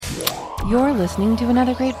You're listening to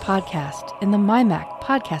another great podcast in the MyMac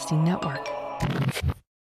Podcasting Network.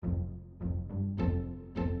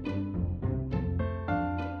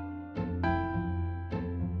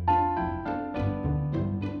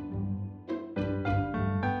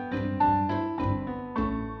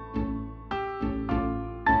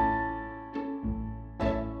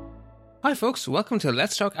 Hi folks, welcome to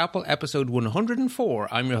Let's Talk Apple episode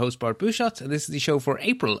 104. I'm your host Bart Busschots, and this is the show for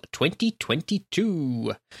April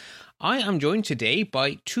 2022. I am joined today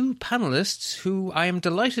by two panellists who I am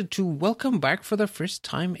delighted to welcome back for the first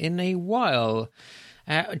time in a while.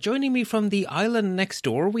 Joining me from the island next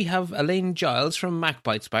door, we have Elaine Giles from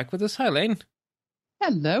MacBites back with us. Hi Elaine.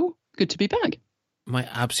 Hello, good to be back. My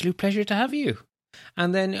absolute pleasure to have you.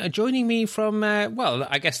 And then joining me from, well,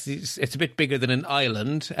 I guess it's a bit bigger than an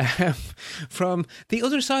island, from the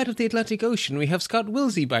other side of the Atlantic Ocean, we have Scott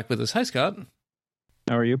Wilsey back with us. Hi, Scott.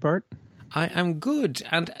 How are you, Bart? I am good.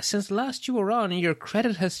 And since last you were on, your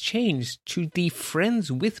credit has changed to the Friends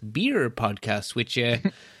with Beer podcast, which,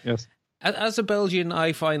 yes, as a Belgian,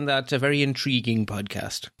 I find that a very intriguing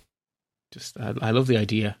podcast. I love the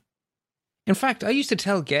idea. In fact, I used to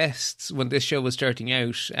tell guests when this show was starting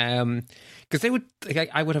out, because they would,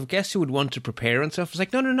 I would have guests who would want to prepare and stuff. I was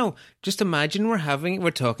like, no, just imagine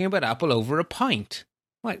we're talking about Apple over a pint.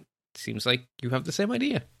 Well, it seems like you have the same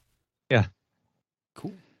idea. Yeah.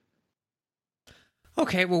 Cool.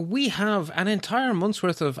 Okay, well, we have an entire month's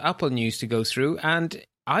worth of Apple news to go through, and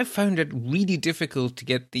I found it really difficult to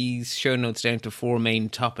get these show notes down to four main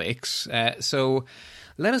topics. So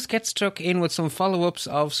let us get stuck in with some follow-ups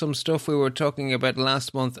of some stuff we were talking about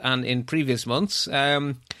last month and in previous months.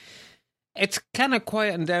 It's kind of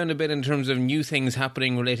quieting down a bit in terms of new things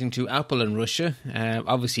happening relating to Apple and Russia.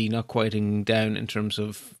 Obviously not quieting down in terms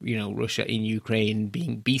of, Russia in Ukraine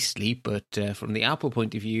being beastly, but from the Apple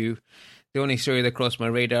point of view, the only story that crossed my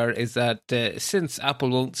radar is that since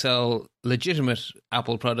Apple won't sell legitimate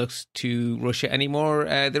Apple products to Russia anymore,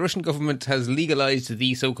 the Russian government has legalized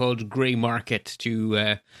the so-called grey market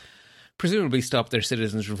to presumably stop their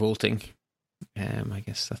citizens revolting. I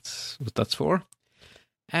guess that's what that's for.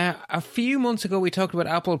 A few months ago, we talked about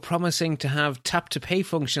Apple promising to have tap-to-pay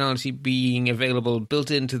functionality being available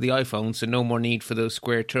built into the iPhone, so no more need for those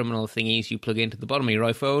square terminal thingies you plug into the bottom of your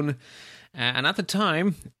iPhone. And at the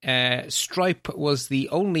time, Stripe was the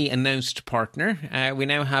only announced partner. We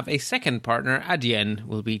now have a second partner. Adyen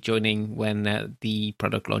will be joining when the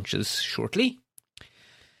product launches shortly.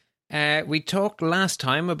 We talked last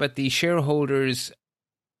time about the shareholders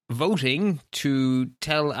voting to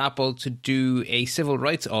tell Apple to do a civil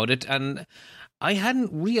rights audit, and I hadn't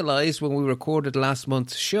realised when we recorded last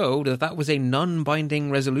month's show that was a non-binding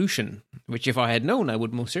resolution, which if I had known, I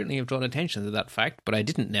would most certainly have drawn attention to that fact, but I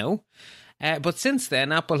didn't know. But since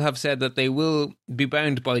then, Apple have said that they will be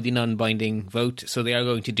bound by the non-binding vote, so they are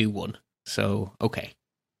going to do one. So, okay.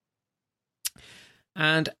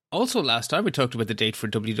 And also last time, we talked about the date for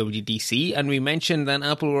WWDC, and we mentioned that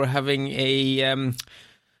Apple were having a...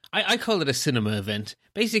 I call it a cinema event.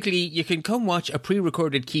 Basically, you can come watch a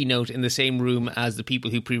pre-recorded keynote in the same room as the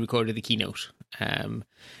people who pre-recorded the keynote.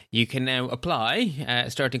 You can now apply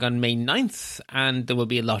starting on May 9th, and there will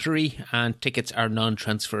be a lottery, and tickets are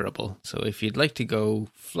non-transferable. So if you'd like to go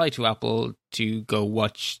fly to Apple to go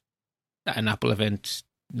watch an Apple event,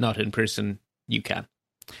 not in person, you can.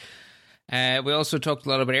 We also talked a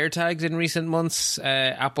lot about AirTags in recent months.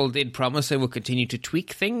 Apple did promise they will continue to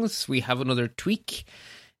tweak things. We have another tweak.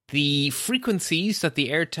 The frequencies that the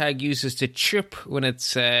AirTag uses to chirp when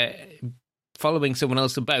it's following someone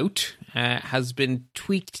else about has been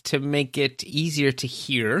tweaked to make it easier to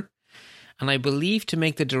hear, and I believe to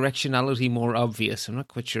make the directionality more obvious. I'm not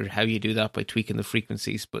quite sure how you do that by tweaking the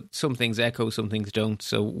frequencies, but some things echo, some things don't,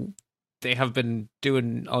 so they have been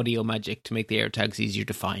doing audio magic to make the AirTags easier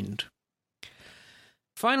to find.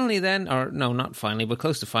 Finally then, or no, not finally, but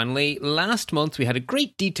close to finally, last month we had a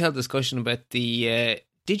great detailed discussion about the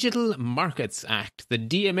Digital Markets Act, the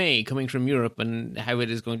DMA, coming from Europe, and how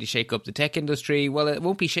it is going to shake up the tech industry. Well, it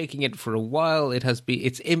won't be shaking it for a while. Its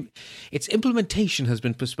implementation has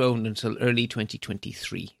been postponed until early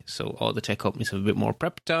 2023. So all the tech companies have a bit more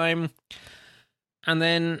prep time. And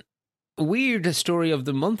then, weird story of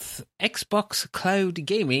the month: Xbox Cloud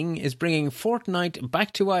Gaming is bringing Fortnite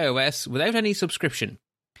back to iOS without any subscription.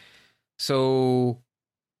 So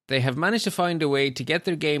they have managed to find a way to get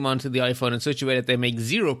their game onto the iPhone in such a way that they make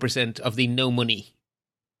 0% of the no money.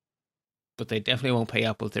 But they definitely won't pay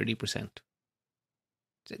Apple 30%.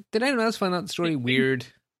 Did anyone else find that story weird?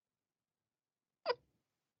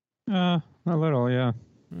 A little, yeah.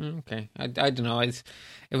 Okay. I don't know. I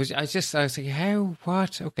was like, how?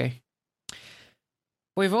 What? Okay.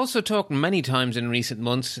 We've also talked many times in recent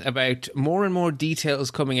months about more and more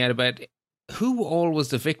details coming out about who all was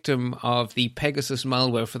the victim of the Pegasus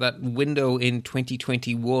malware for that window in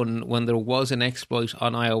 2021 when there was an exploit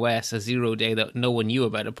on iOS, a 0-day that no one knew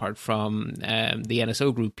about apart from the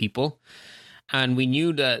NSO Group people. And we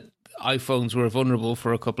knew that iPhones were vulnerable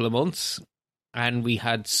for a couple of months, and we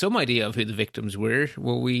had some idea of who the victims were.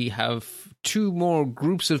 Well, we have two more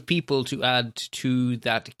groups of people to add to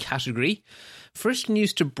that category. First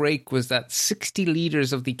news to break was that 60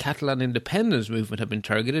 leaders of the Catalan independence movement have been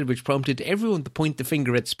targeted, which prompted everyone to point the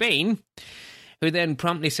finger at Spain, who then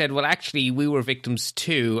promptly said, well, actually, we were victims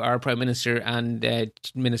too. Our Prime Minister and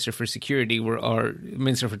Minister for Security or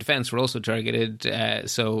Minister for Defence were also targeted,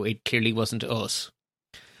 so it clearly wasn't us.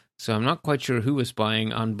 So I'm not quite sure who was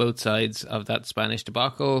spying on both sides of that Spanish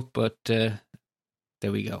debacle, but there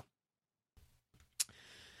we go.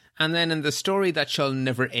 And then in the story that shall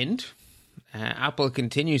never end, Apple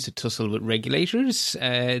continues to tussle with regulators.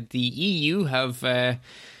 The EU have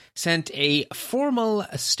sent a formal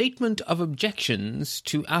statement of objections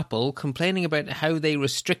to Apple, complaining about how they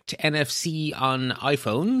restrict NFC on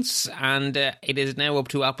iPhones, and it is now up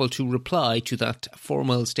to Apple to reply to that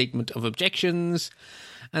formal statement of objections.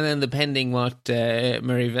 And then, depending what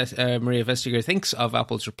Maria Vestager thinks of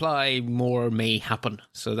Apple's reply, more may happen.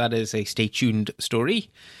 So that is a stay tuned story.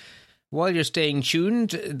 While you're staying tuned,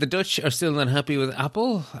 the Dutch are still not happy with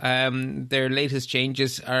Apple. Their latest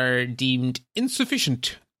changes are deemed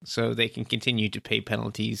insufficient, so they can continue to pay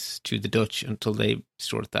penalties to the Dutch until they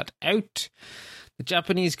sort that out. The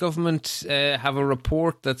Japanese government have a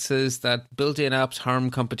report that says that built-in apps harm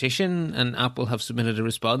competition, and Apple have submitted a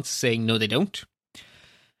response saying no, they don't.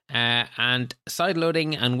 And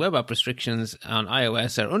sideloading and web app restrictions on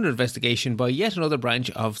iOS are under investigation by yet another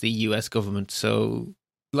branch of the US government. So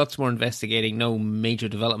lots more investigating, no major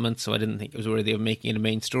developments, so I didn't think it was worthy of making it a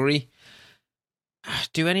main story.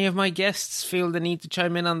 Do any of my guests feel the need to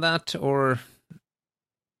chime in on that, or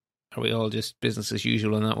are we all just business as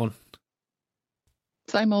usual on that one?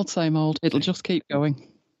 Same old, same old. It'll just keep going.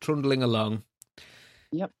 Trundling along.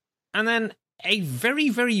 Yep. And then a very,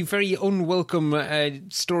 very, very unwelcome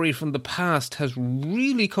story from the past has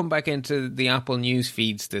really come back into the Apple news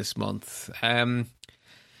feeds this month. I'm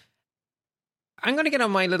going to get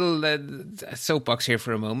on my little soapbox here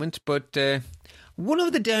for a moment, but one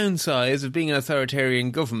of the downsides of being an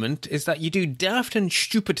authoritarian government is that you do daft and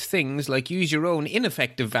stupid things like use your own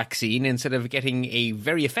ineffective vaccine instead of getting a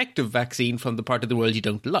very effective vaccine from the part of the world you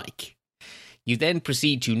don't like. You then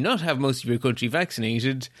proceed to not have most of your country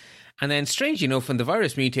vaccinated, and then, strangely enough, when the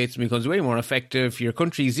virus mutates and becomes way more effective, your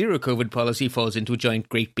country's zero COVID policy falls into a giant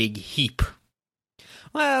great big heap.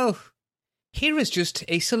 Well, here is just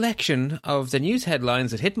a selection of the news headlines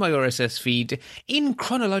that hit my RSS feed in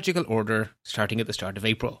chronological order, starting at the start of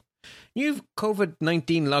April. New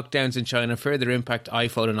COVID-19 lockdowns in China further impact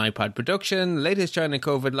iPhone and iPad production. Latest China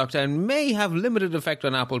COVID lockdown may have limited effect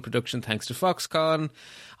on Apple production thanks to Foxconn.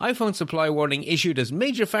 iPhone supply warning issued as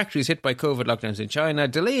major factories hit by COVID lockdowns in China.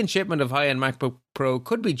 Delay in shipment of high-end MacBook Pro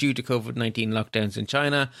could be due to COVID-19 lockdowns in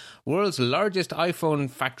China. World's largest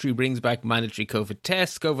iPhone factory brings back mandatory COVID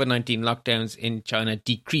tests. COVID-19 lockdowns in China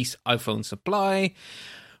decrease iPhone supply.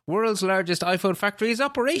 World's largest iPhone factory is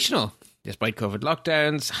operational. Despite COVID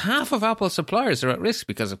lockdowns, half of Apple's suppliers are at risk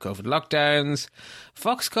because of COVID lockdowns.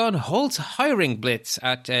 Foxconn holds hiring blitz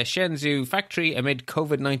at Shenzhou factory amid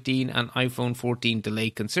COVID-19 and iPhone 14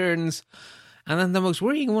 delay concerns. And then the most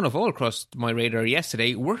worrying one of all crossed my radar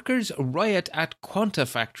yesterday, workers riot at Quanta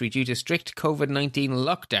factory due to strict COVID-19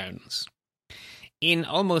 lockdowns. In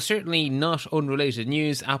almost certainly not unrelated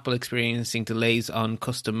news, Apple experiencing delays on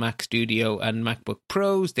custom Mac Studio and MacBook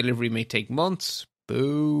Pros. Delivery may take months.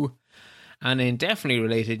 Boo. And in definitely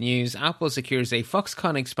related news, Apple secures a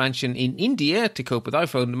Foxconn expansion in India to cope with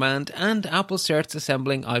iPhone demand, and Apple starts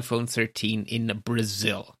assembling iPhone 13 in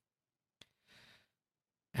Brazil.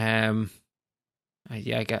 I'm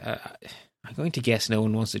going to guess no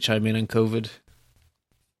one wants to chime in on COVID.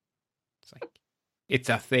 It's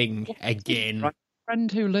a thing again. Right.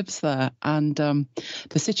 Friend who lives there, and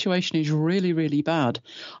the situation is really, really bad.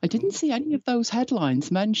 I didn't see any of those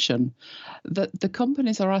headlines mention that the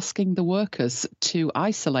companies are asking the workers to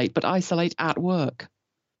isolate, but isolate at work.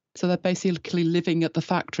 So they're basically living at the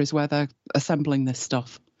factories where they're assembling this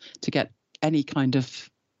stuff to get any kind of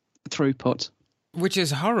throughput. Which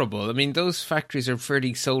is horrible. I mean, those factories are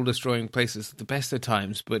fairly soul-destroying places at the best of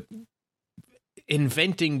times, but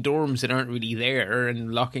inventing dorms that aren't really there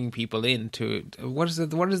and locking people into what is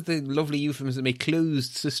the lovely euphemism, a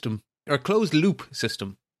closed system or closed loop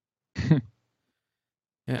system.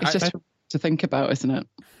 It's just to think about, isn't it?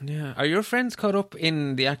 Yeah. Are your friends caught up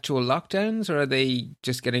in the actual lockdowns, or are they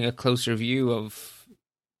just getting a closer view of?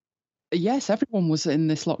 Yes, everyone was in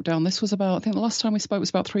this lockdown. This was about, I think the last time we spoke was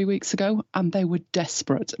about 3 weeks ago, and they were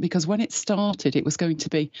desperate because when it started, it was going to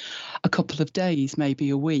be a couple of days, maybe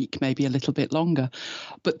a week, maybe a little bit longer.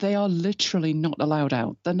 But they are literally not allowed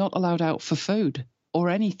out. They're not allowed out for food or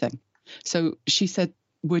anything. So she said,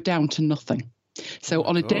 we're down to nothing. So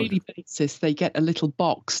on a daily basis, they get a little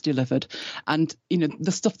box delivered. And,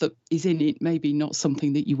 the stuff that is in it, maybe not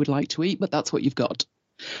something that you would like to eat, but that's what you've got.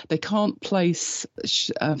 They can't place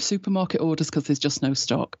supermarket orders because there's just no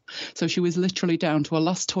stock. So she was literally down to a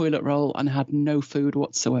last toilet roll and had no food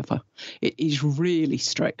whatsoever. It is really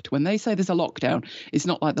strict. When they say there's a lockdown, it's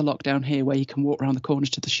not like the lockdown here where you can walk around the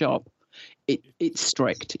corners to the shop. It's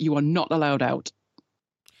strict. You are not allowed out.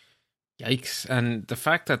 Yikes. And the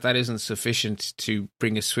fact that that isn't sufficient to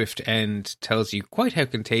bring a swift end tells you quite how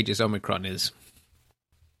contagious Omicron is.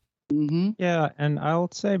 Mm-hmm. Yeah, and I'll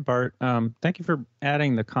say, Bart, thank you for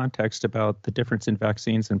adding the context about the difference in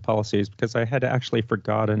vaccines and policies, because I had actually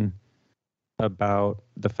forgotten about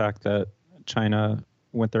the fact that China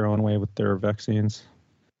went their own way with their vaccines.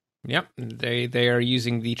 Yep, they are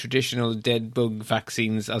using the traditional dead bug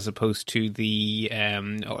vaccines as opposed to the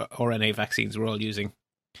RNA vaccines we're all using.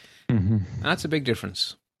 Mm-hmm. That's a big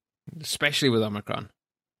difference, especially with Omicron.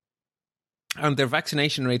 And their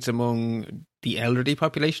vaccination rates among the elderly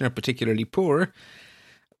population are particularly poor,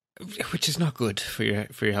 which is not good for your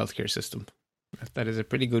healthcare system. That is a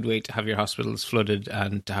pretty good way to have your hospitals flooded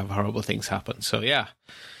and to have horrible things happen. So yeah,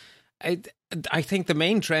 I think the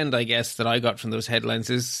main trend, I guess, that I got from those headlines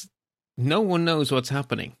is no one knows what's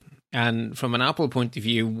happening. And from an Apple point of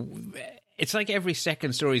view, it's like every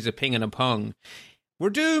second story is a ping and a pong. We're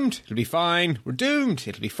doomed. It'll be fine. We're doomed.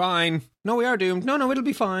 It'll be fine. No, we are doomed. No, it'll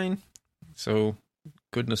be fine. So,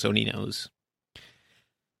 goodness only knows.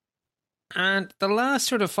 And the last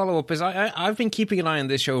sort of follow-up is I've been keeping an eye on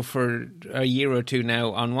this show for a year or two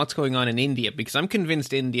now on what's going on in India, because I'm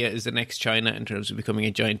convinced India is the next China in terms of becoming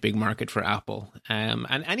a giant big market for Apple. And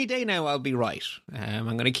any day now I'll be right. I'm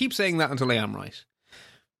going to keep saying that until I am right.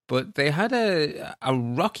 But they had a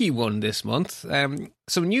rocky one this month.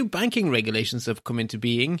 Some new banking regulations have come into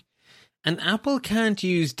being, and Apple can't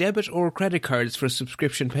use debit or credit cards for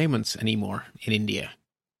subscription payments anymore in India,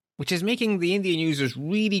 which is making the Indian users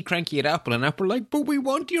really cranky at Apple. And Apple are like, but we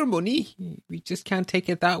want your money. We just can't take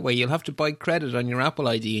it that way. You'll have to buy credit on your Apple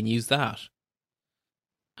ID and use that.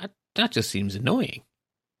 That just seems annoying.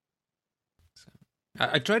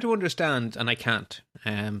 I try to understand, and I can't.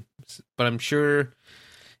 But I'm sure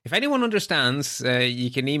if anyone understands,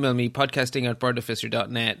 you can email me,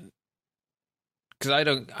 podcasting@bartificer.net. Because I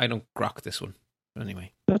don't grok this one.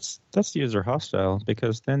 Anyway. That's user hostile,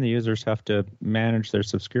 because then the users have to manage their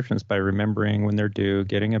subscriptions by remembering when they're due,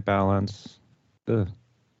 getting a balance. Ugh.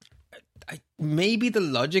 Maybe the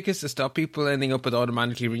logic is to stop people ending up with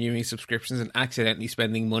automatically renewing subscriptions and accidentally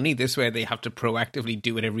spending money. This way they have to proactively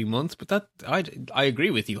do it every month. But that I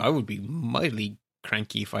agree with you. I would be mildly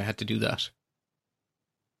cranky if I had to do that.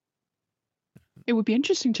 It would be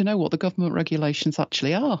interesting to know what the government regulations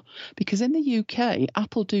actually are, because in the UK,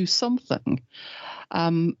 Apple do something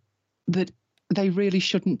that they really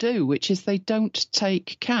shouldn't do, which is they don't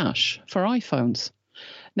take cash for iPhones.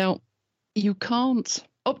 Now, you can't,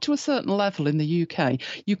 up to a certain level in the UK,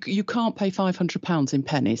 you can't pay £500 in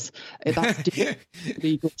pennies. That's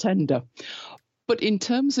legal tender. But in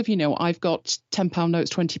terms of, I've got £10 notes,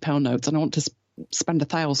 £20 notes, and I want to spend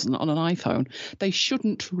 £1,000 on an iPhone, they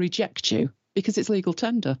shouldn't reject you, because it's legal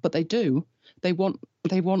tender, but they do. They want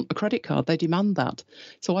a credit card. They demand that.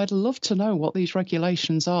 So I'd love to know what these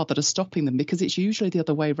regulations are that are stopping them, because it's usually the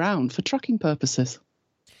other way round for tracking purposes.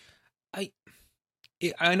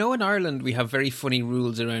 I know in Ireland we have very funny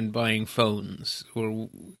rules around buying phones, where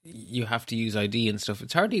you have to use ID and stuff.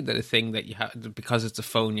 It's hardly the thing that you have, because it's a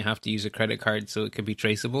phone, you have to use a credit card so it can be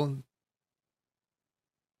traceable.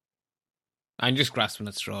 I'm just grasping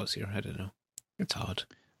at straws here. I don't know. It's odd.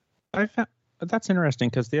 That's interesting,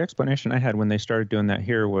 because the explanation I had when they started doing that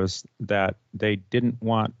here was that they didn't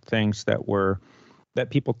want things that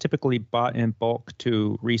people typically bought in bulk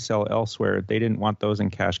to resell elsewhere. They didn't want those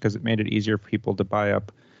in cash because it made it easier for people to buy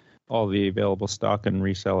up all the available stock and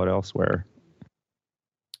resell it elsewhere.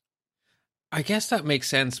 I guess that makes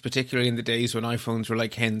sense, particularly in the days when iPhones were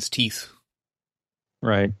like hen's teeth.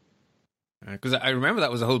 Right. Because I remember that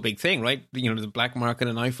was a whole big thing, right? The black market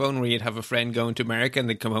on iPhone, where you'd have a friend going to America and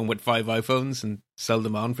they'd come home with 5 iPhones and sell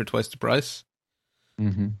them on for twice the price.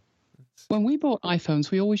 Mm-hmm. When we bought iPhones,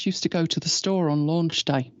 we always used to go to the store on launch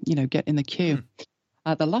day, get in the queue.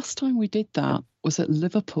 The last time we did that was at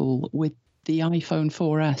Liverpool with the iPhone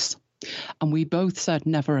 4S. And we both said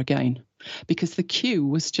never again, because the queue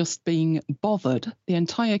was just being bothered, the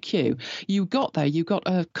entire queue. You got there, you got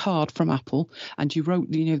a card from Apple, and you wrote,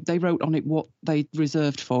 they wrote on it what they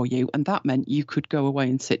reserved for you, and that meant you could go away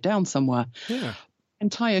and sit down somewhere. Yeah.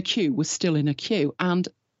 Entire queue was still in a queue, and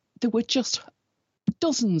there were just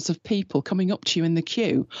dozens of people coming up to you in the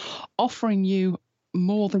queue, offering you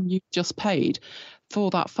more than you just paid for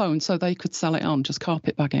that phone so they could sell it on, just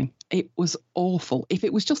carpetbagging. It was awful. If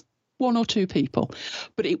it was just one or two people,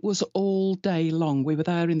 but it was all day long. We were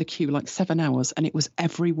there in the queue like 7 hours, and it was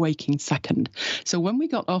every waking second. So when we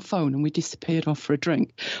got our phone and we disappeared off for a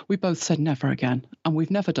drink, we both said never again. And we've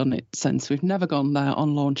never done it since. We've never gone there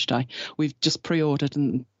on launch day. We've just pre-ordered,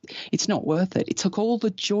 and it's not worth it. It took all the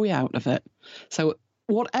joy out of it. So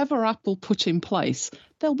whatever Apple put in place,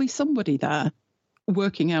 there'll be somebody there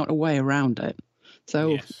working out a way around it.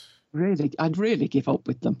 So really, I'd really give up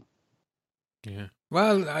with them. Yeah.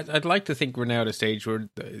 Well, I'd like to think we're now at a stage where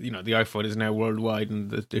the iPhone is now worldwide, and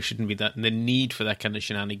there shouldn't be the need for that kind of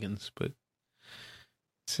shenanigans. But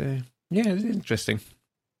it's interesting.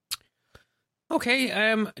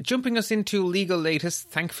 Okay, jumping us into legal latest.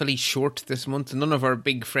 Thankfully, short this month. None of our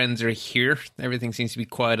big friends are here. Everything seems to be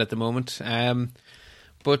quiet at the moment.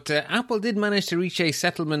 But Apple did manage to reach a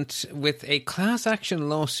settlement with a class action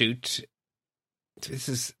lawsuit.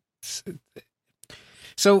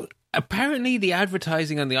 So apparently the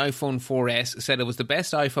advertising on the iPhone 4S said it was the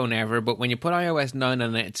best iPhone ever, but when you put iOS 9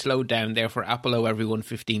 on it, it slowed down. Therefore, Apple owe everyone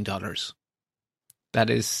 $15. That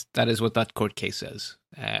is what that court case says.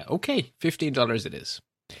 Okay, $15 it is.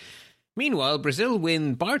 Meanwhile, Brazil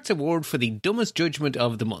win Bart's award for the dumbest judgment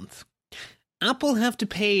of the month. Apple have to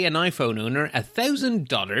pay an iPhone owner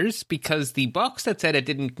 $1,000 because the box that said it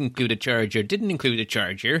didn't include a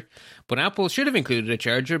charger, but Apple should have included a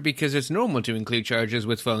charger because it's normal to include chargers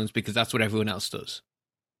with phones because that's what everyone else does.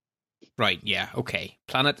 Right, yeah, okay.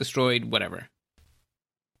 Planet destroyed, whatever.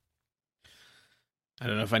 I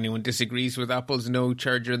don't know if anyone disagrees with Apple's no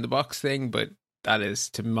charger in the box thing, but that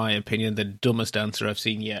is, to my opinion, the dumbest answer I've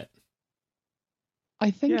seen yet.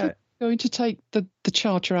 I think if going to take the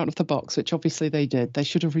charger out of the box, which obviously they did, they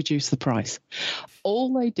should have reduced the price.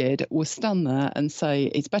 All they did was stand there and say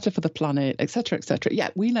it's better for the planet, etc., etc. Yeah,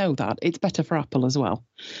 we know that. It's better for Apple as well.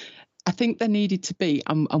 I think there needed to be,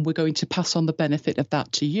 and we're going to pass on the benefit of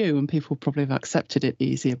that to you, and people probably have accepted it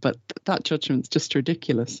easier, but that judgment's just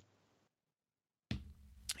ridiculous.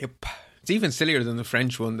 Yep. It's even sillier than the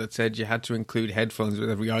French one that said you had to include headphones with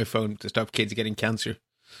every iPhone to stop kids getting cancer.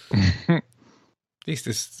 At least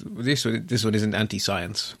this one isn't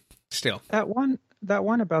anti-science. Still, that one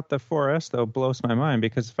about the 4S though blows my mind,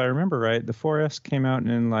 because if I remember right, the 4S came out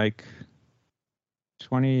in like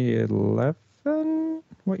 2011.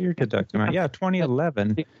 What year did that come out? Yeah,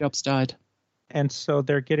 2011. Steve Jobs died, and so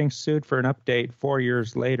they're getting sued for an update 4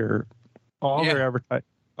 years later. All their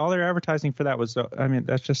advertising for that was. I mean,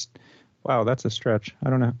 that's just wow. That's a stretch.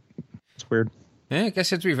 I don't know. It's weird. Yeah, I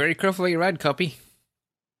guess you have to be very careful with your ad copy.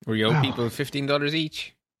 Or you owe people $15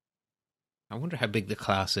 each. I wonder how big the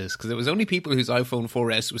class is, because it was only people whose iPhone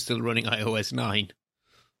 4S was still running iOS 9.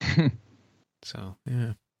 So,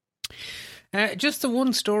 yeah. Just the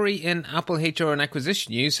one story in Apple HR and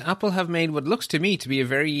acquisition news. Apple have made what looks to me to be a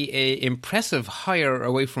very impressive hire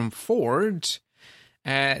away from Ford.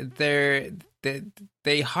 They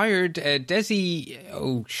hired Desi...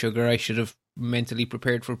 Oh, sugar, I should have mentally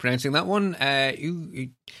prepared for pronouncing that one.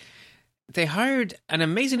 They hired an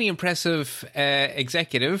amazingly impressive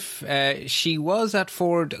executive. She was at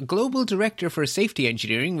Ford Global Director for Safety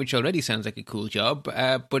Engineering, which already sounds like a cool job.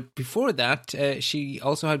 But before that, she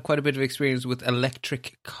also had quite a bit of experience with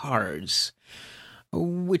electric cars,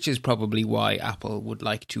 which is probably why Apple would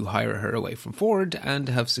like to hire her away from Ford and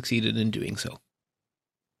have succeeded in doing so.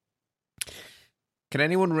 Can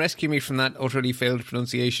anyone rescue me from that utterly failed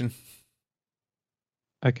pronunciation?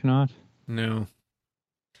 I cannot. No.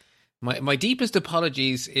 My deepest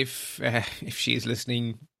apologies if she is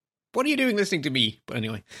listening. What are you doing listening to me? But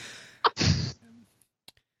anyway.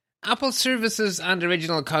 Apple services and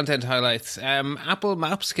original content highlights. Apple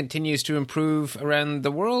Maps continues to improve around the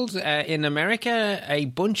world. In America, a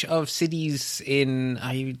bunch of cities in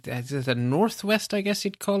the Northwest, I guess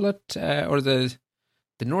you'd call it, or the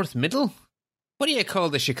North Middle? What do you call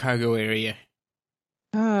the Chicago area?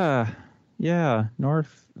 Yeah,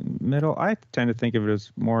 North Middle. I tend to think of it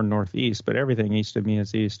as more northeast, but everything east of me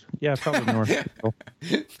is east. Yeah, probably north.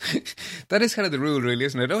 That is kind of the rule, really,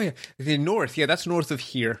 isn't it? Oh, yeah. The north. Yeah, that's north of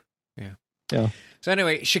here. Yeah. Yeah. So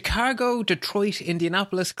anyway, Chicago, Detroit,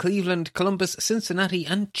 Indianapolis, Cleveland, Columbus, Cincinnati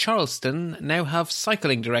and Charleston now have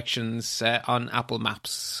cycling directions on Apple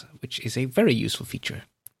Maps, which is a very useful feature.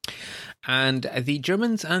 And the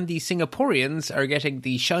Germans and the Singaporeans are getting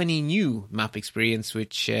the shiny new map experience,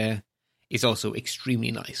 which is also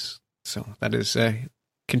extremely nice. So that is a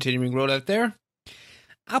continuing rollout there.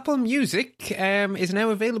 Apple Music is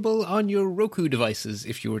now available on your Roku devices,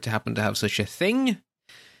 if you were to happen to have such a thing.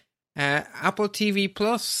 Apple TV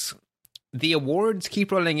Plus, the awards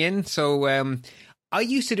keep rolling in. So I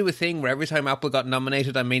used to do a thing where every time Apple got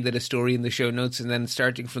nominated, I made that a story in the show notes, and then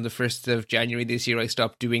starting from the 1st of January this year, I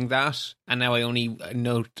stopped doing that. And now I only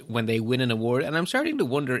note when they win an award, and I'm starting to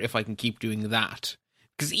wonder if I can keep doing that.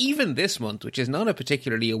 Because even this month, which is not a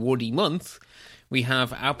particularly awardy month, we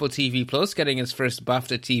have Apple TV Plus getting its first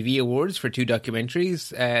BAFTA TV awards for 2 documentaries,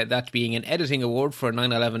 that being an editing award for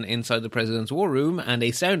 9/11 Inside the President's War Room and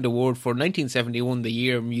a sound award for 1971, the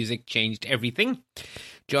year music changed everything.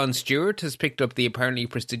 Jon Stewart has picked up the apparently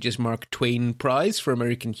prestigious Mark Twain Prize for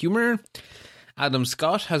American Humor. Adam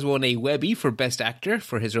Scott has won a Webby for Best Actor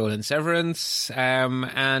for his role in Severance.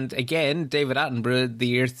 And again, David Attenborough, the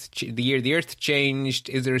year the Earth changed,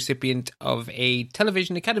 is the recipient of a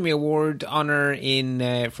Television Academy Award honor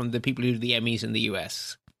from the people who do the Emmys in the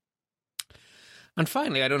US. And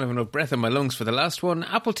finally, I don't have enough breath in my lungs for the last one.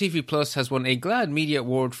 Apple TV Plus has won a GLAAD Media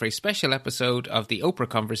Award for a special episode of The Oprah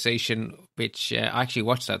Conversation, which I actually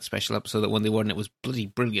watched that special episode that won the award, and it was bloody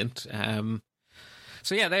brilliant.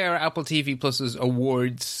 So yeah, they are Apple TV Plus's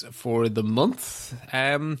awards for the month.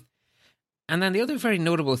 And then the other very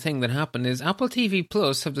notable thing that happened is Apple TV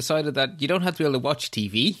Plus have decided that you don't have to be able to watch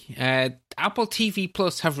TV. Apple TV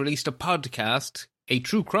Plus have released a podcast, a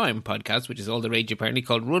true crime podcast, which is all the rage apparently,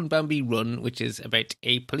 called Run Bambi Run, which is about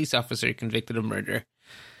a police officer convicted of murder.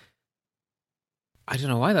 I don't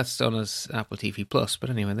know why that's done as Apple TV Plus, but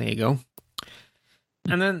anyway, there you go.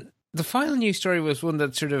 And then the final news story was one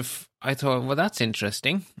that sort of, I thought, well, that's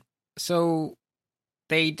interesting. So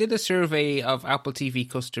they did a survey of Apple TV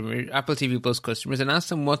Plus customers and asked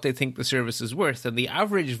them what they think the service is worth. And the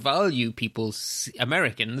average value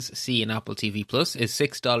Americans see in Apple TV Plus is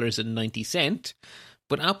 $6.90.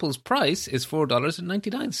 But Apple's price is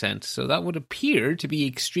 $4.99. So that would appear to be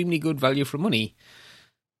extremely good value for money.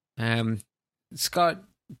 Scott,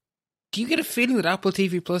 do you get a feeling that Apple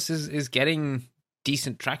TV Plus is getting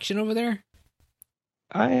decent traction over there?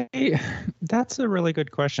 That's a really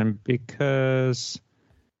good question, because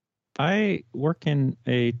I work in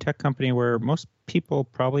a tech company where most people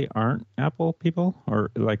probably aren't Apple people,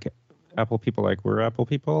 or like Apple people like we're Apple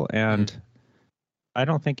people, and I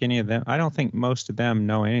don't think most of them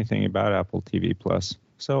know anything about Apple TV Plus.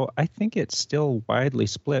 So I think it's still widely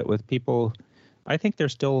split with people. I think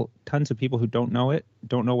there's still tons of people who don't know it,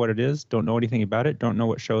 don't know what it is, don't know anything about it, don't know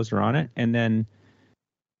what shows are on it, and then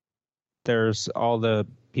there's all the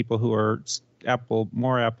people who are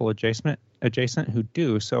more Apple adjacent who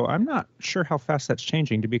do. So I'm not sure how fast that's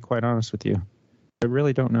changing, to be quite honest with you. I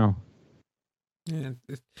really don't know. Yeah,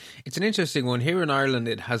 it's an interesting one. Here in Ireland,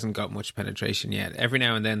 it hasn't got much penetration yet. Every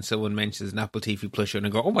now and then someone mentions an Apple TV Plus show and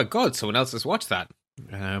I go, oh my God, someone else has watched that.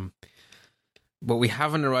 But we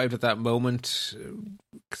haven't arrived at that moment.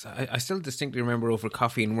 Cause I still distinctly remember over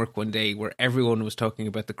coffee and work one day where everyone was talking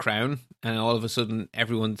about The Crown, and all of a sudden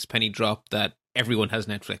everyone's penny dropped that everyone has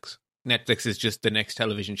Netflix. Netflix is just the next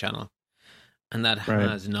television channel. And that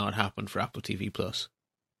has not happened for Apple TV Plus.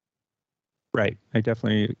 Right.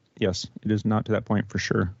 Yes, it is not to that point for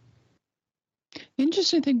sure. The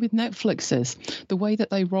interesting thing with Netflix is the way that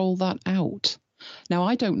they roll that out. Now,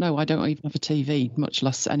 I don't know. I don't even have a TV, much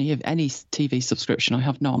less any TV subscription. I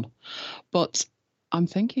have none. But I'm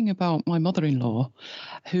thinking about my mother-in-law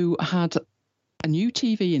who had a new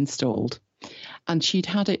TV installed, and she'd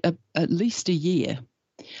had it at least a year,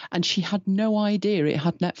 and she had no idea it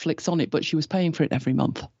had Netflix on it, but she was paying for it every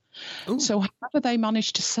month. Ooh. So however they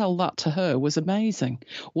managed to sell that to her was amazing.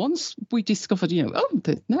 Once we discovered,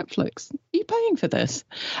 the Netflix, are you paying for this?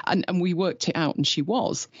 And we worked it out, and she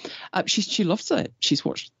was. She loves it. She's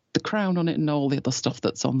watched The Crown on it and all the other stuff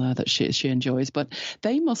that's on there that she enjoys. But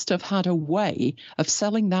they must have had a way of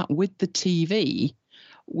selling that with the TV,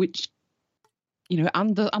 which,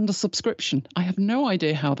 and the subscription. I have no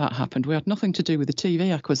idea how that happened. We had nothing to do with the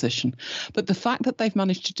TV acquisition. But the fact that they've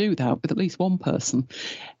managed to do that with at least one person,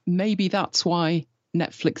 maybe that's why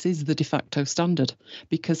Netflix is the de facto standard,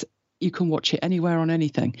 because you can watch it anywhere on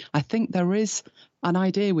anything. I think there is an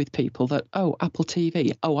idea with people that, Apple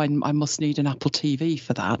TV, I must need an Apple TV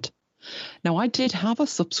for that. Now, I did have a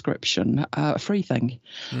subscription, a free thing.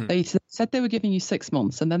 They said they were giving you 6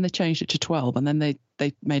 months, and then they changed it to 12, and then they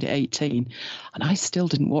made it 18. And I still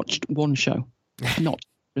didn't watch one show. Not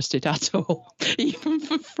interested at all. Even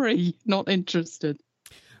for free, not interested.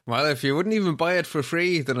 Well, if you wouldn't even buy it for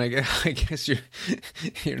free, then I guess you're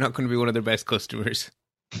not going to be one of their best customers.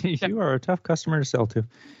 You are a tough customer to sell to.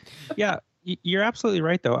 Yeah, you're absolutely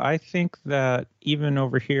right, though. I think that even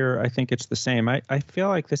over here, I think it's the same. I feel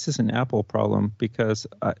like this is an Apple problem because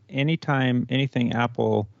anytime anything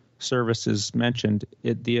Apple service is mentioned,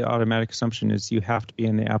 the automatic assumption is you have to be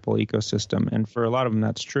in the Apple ecosystem. And for a lot of them,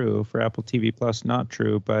 that's true. For Apple TV Plus, not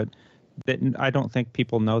true. But I don't think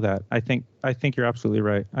people know that. I think you're absolutely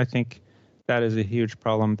right. I think that is a huge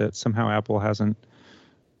problem that somehow Apple hasn't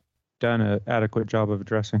done an adequate job of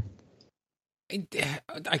addressing.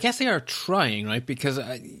 I guess they are trying, right? Because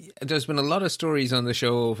there's been a lot of stories on the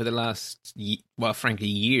show over the last, frankly,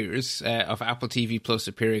 years of Apple TV Plus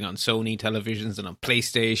appearing on Sony televisions and on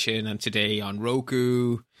PlayStation and today on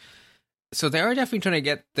Roku. So they are definitely trying to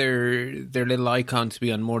get their little icon to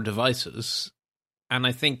be on more devices. And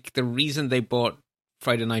I think the reason they bought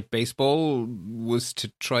Friday Night Baseball was to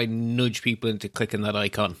try and nudge people into clicking that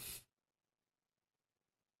icon.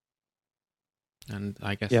 And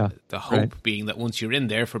I guess the hope being that once you're in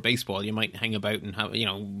there for baseball, you might hang about and have,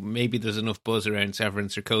 maybe there's enough buzz around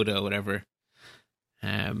Severance or Coda or whatever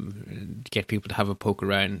to get people to have a poke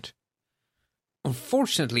around.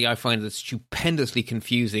 Unfortunately, I find it stupendously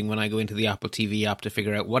confusing when I go into the Apple TV app to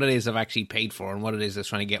figure out what it is I've actually paid for and what it is that's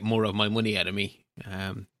trying to get more of my money out of me.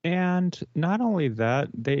 And not only that,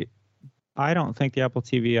 I don't think the Apple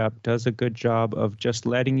TV app does a good job of just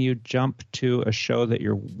letting you jump to a show that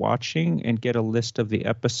you're watching and get a list of the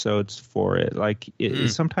episodes for it. Like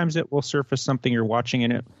sometimes it will surface something you're watching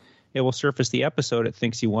and it will surface the episode it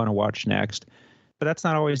thinks you want to watch next. But that's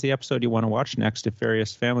not always the episode you want to watch next if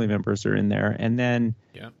various family members are in there. And then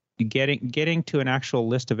getting to an actual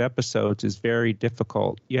list of episodes is very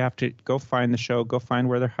difficult. You have to go find the show, go find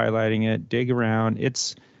where they're highlighting it, dig around.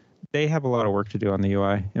 They have a lot of work to do on the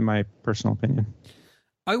UI, in my personal opinion.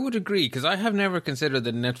 I would agree, because I have never considered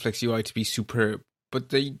the Netflix UI to be superb,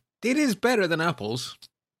 but it is better than Apple's.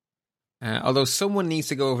 Although someone needs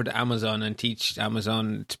to go over to Amazon and teach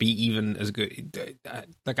Amazon to be even as good.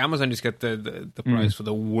 Like Amazon just got the prize for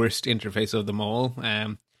the worst interface of them all.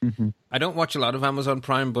 I don't watch a lot of Amazon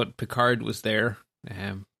Prime, but Picard was there.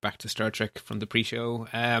 Back to Star Trek from the pre-show.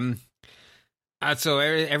 And so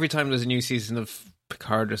every time there's a new season of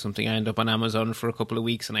Picard or something, I end up on Amazon for a couple of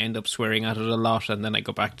weeks and I end up swearing at it a lot, and then I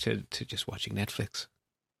go back to just watching Netflix.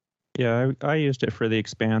 Yeah, I used it for The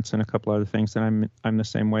Expanse and a couple other things, and I'm the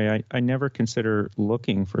same way. I never consider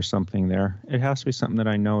looking for something there. It has to be something that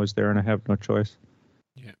I know is there and I have no choice.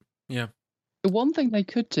 Yeah. The one thing they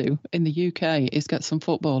could do in the UK is get some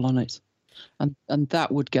football on it, and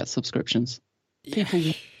that would get subscriptions. People would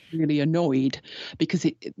be really annoyed because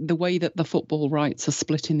the way that the football rights are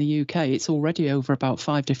split in the UK, it's already over about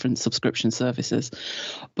 5 different subscription services.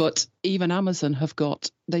 But even Amazon have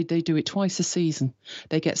got, they do it twice a season.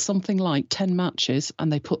 They get something like 10 matches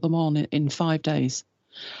and they put them on in 5 days.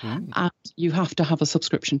 And you have to have a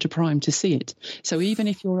subscription to Prime to see it. So even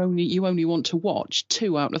if you only want to watch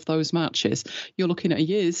 2 out of those matches, you're looking at a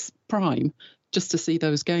year's Prime just to see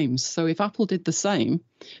those games. So if Apple did the same,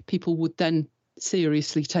 people would then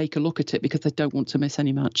seriously take a look at it because they don't want to miss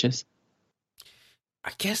any matches.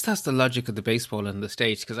 I guess that's the logic of the baseball in the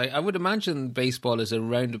States, because I would imagine baseball is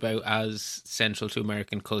around about as central to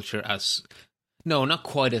American culture as... No, not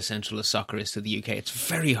quite as central as soccer is to the UK. It's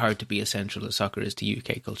very hard to be as central as soccer is to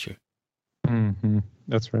UK culture.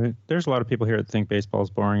 That's right. There's a lot of people here that think baseball is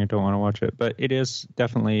boring and don't want to watch it, but it is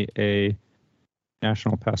definitely a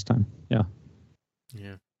national pastime. Yeah.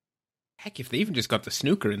 Heck, if they even just got the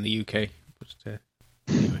snooker in the UK. But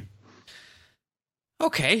anyway.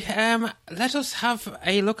 Okay, let us have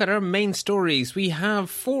a look at our main stories. We have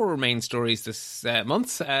 4 main stories this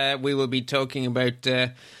month. We will be talking about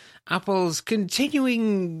Apple's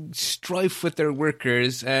continuing strife with their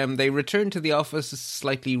workers. They returned to the office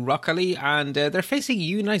slightly rockily, and they're facing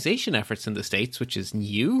unionization efforts in the States, which is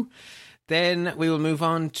new. Then we will move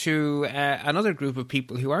on to another group of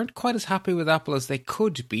people who aren't quite as happy with Apple as they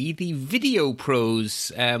could be. The video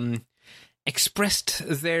pros expressed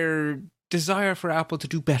their desire for Apple to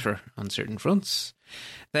do better on certain fronts.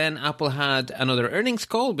 Then Apple had another earnings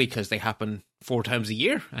call because they happen 4 times a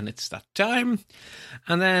year and it's that time.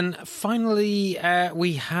 And then finally,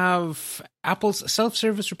 we have Apple's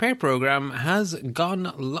self-service repair program has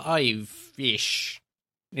gone live-ish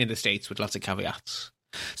in the States with lots of caveats.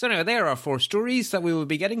 So now there are 4 stories that we will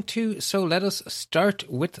be getting to. So let us start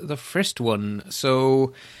with the first one.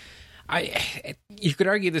 So you could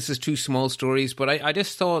argue this is 2 small stories, but I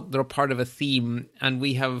just thought they're part of a theme, and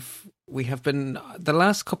we have been the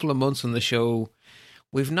last couple of months on the show.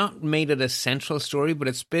 We've not made it a central story, but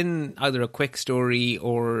it's been either a quick story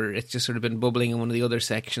or it's just sort of been bubbling in one of the other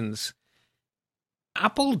sections.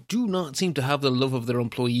 Apple do not seem to have the love of their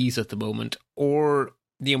employees at the moment, or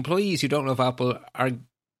the employees who don't love Apple are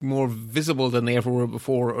more visible than they ever were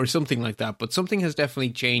before, or something like that. But something has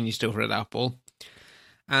definitely changed over at Apple.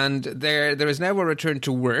 And there is now a return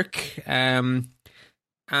to work, and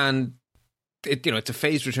it's a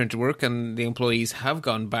phased return to work, and the employees have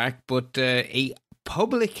gone back, but an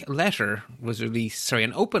open letter was released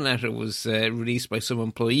by some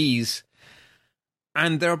employees,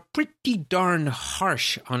 and they're pretty darn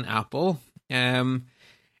harsh on Apple.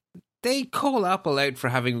 They call Apple out for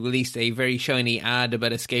having released a very shiny ad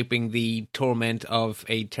about escaping the torment of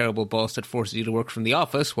a terrible boss that forces you to work from the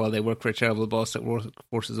office, while they work for a terrible boss that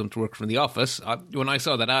forces them to work from the office. When I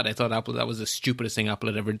saw that ad, I thought that was the stupidest thing Apple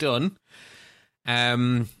had ever done.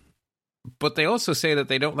 But they also say that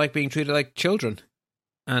they don't like being treated like children.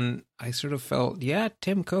 And I sort of felt, yeah,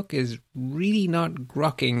 Tim Cook is really not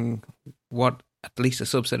grokking what at least a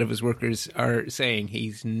subset of his workers are saying.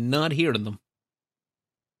 He's not hearing them.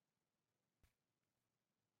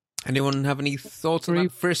 Anyone have any thoughts on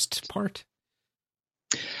that first part?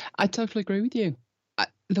 I totally agree with you.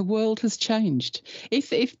 The world has changed.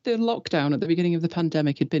 If the lockdown at the beginning of the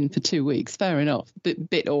pandemic had been for 2 weeks, fair enough.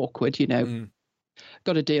 Bit awkward,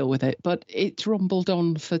 Got to deal with it. But it's rumbled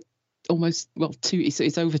on for almost,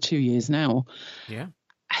 it's over 2 years now. Yeah.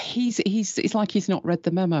 It's like he's not read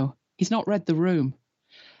the memo. He's not read the room.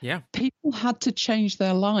 Yeah. People had to change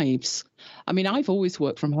their lives. I mean, I've always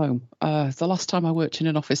worked from home. The last time I worked in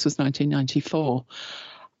an office was 1994.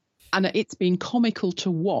 And it's been comical to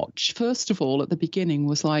watch. First of all, at the beginning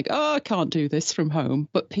was like, I can't do this from home.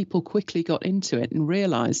 But people quickly got into it and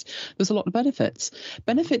realised there's a lot of benefits.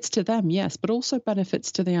 Benefits to them, yes, but also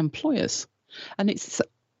benefits to the employers. And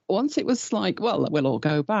once it was like, well, we'll all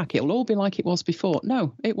go back. It'll all be like it was before.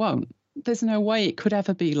 No, it won't. There's no way it could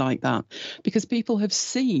ever be like that, because people have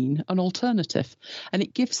seen an alternative and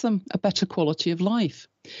it gives them a better quality of life.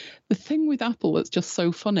 The thing with Apple that's just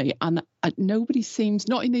so funny, and nobody seems,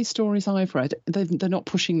 not in these stories I've read, they're not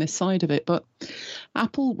pushing this side of it, but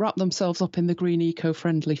Apple wrapped themselves up in the green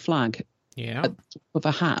eco-friendly flag at the top of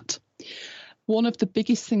a hat. One of the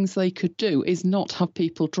biggest things they could do is not have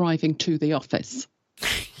people driving to the office.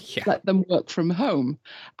 Yeah. Let them work from home.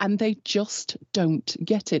 And they just don't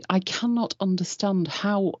get it. I cannot understand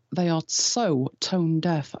how they are so tone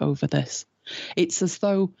deaf over this. It's as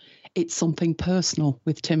though it's something personal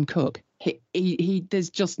with Tim Cook. There's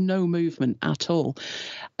just no movement at all.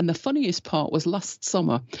 And the funniest part was last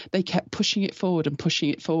summer, they kept pushing it forward and pushing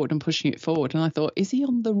it forward and pushing it forward. And I thought, is he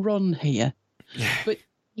on the run here? Yeah. But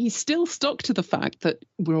he's still stuck to the fact that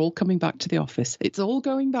we're all coming back to the office. It's all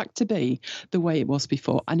going back to be the way it was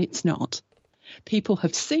before, and it's not. People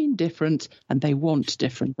have seen different, and they want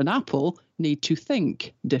different, and Apple need to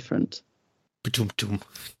think different.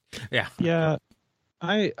 Yeah. Yeah,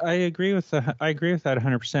 I agree with that. I agree with that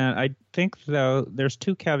 100%. I think though there's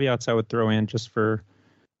 2 caveats I would throw in just for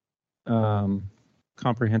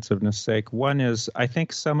comprehensiveness sake. One is I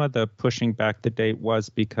think some of the pushing back the date was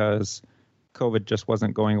because COVID just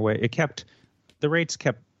wasn't going away. The rates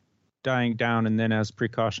kept dying down, and then as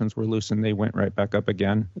precautions were loosened, they went right back up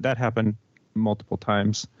again. That happened multiple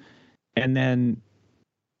times. And then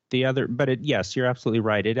yes, you're absolutely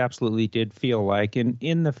right. It absolutely did feel like,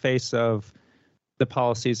 in the face of the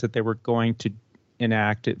policies that they were going to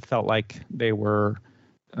enact, it felt like they were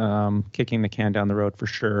kicking the can down the road for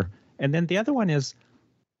sure. And then the other one is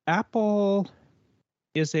Apple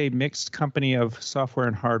is a mixed company of software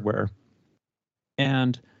and hardware.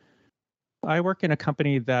 And I work in a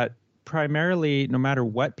company that primarily, no matter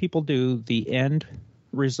what people do, the end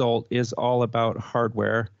result is all about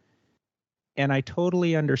hardware. And I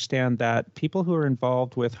totally understand that people who are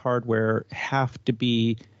involved with hardware have to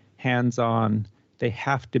be hands-on. They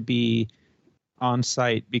have to be on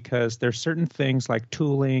site because there's certain things like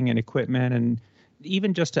tooling and equipment and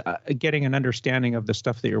even just getting an understanding of the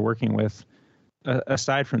stuff that you're working with,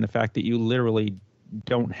 aside from the fact that you literally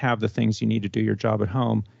don't have the things you need to do your job at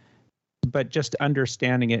home, but just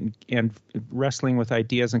understanding it and wrestling with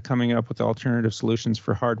ideas and coming up with alternative solutions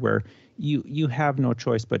for hardware, you have no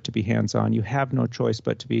choice but to be hands-on. You have no choice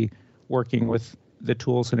but to be working with the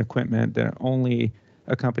tools and equipment that only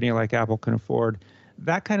a company like Apple can afford.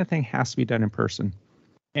 That kind of thing has to be done in person.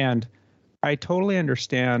 And I totally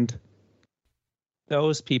understand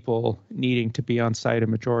those people needing to be on site a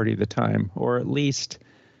majority of the time, or at least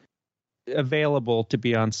available to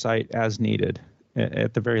be on site as needed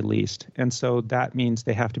at the very least. And so that means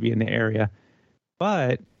they have to be in the area.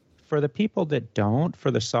 But for the people that don't,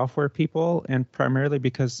 for the software people, and primarily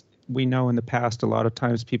because we know in the past a lot of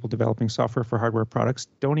times people developing software for hardware products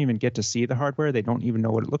don't even get to see the hardware. They don't even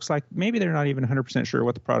know what it looks like. Maybe they're not even 100% sure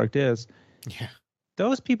what the product is. Yeah.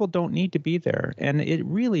 Those people don't need to be there. And it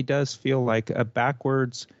really does feel like a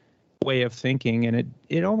backwards way of thinking. And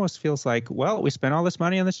it almost feels like, well, we spent all this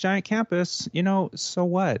money on this giant campus, so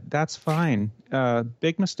what? That's fine.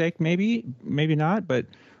 Big mistake, maybe not, but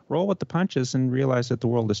roll with the punches and realize that the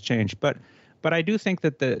world has changed. But I do think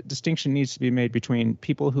that the distinction needs to be made between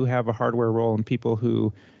people who have a hardware role and people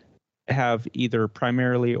who have either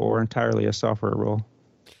primarily or entirely a software role.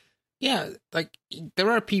 Yeah, like there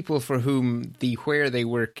are people for whom the where they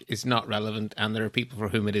work is not relevant, and there are people for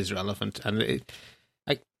whom it is relevant. And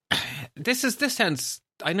this sounds.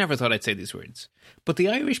 I never thought I'd say these words, but the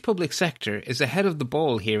Irish public sector is ahead of the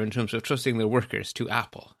ball here in terms of trusting their workers to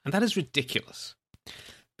Apple, and that is ridiculous.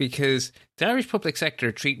 Because the Irish public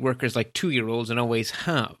sector treat workers like 2-year-olds and always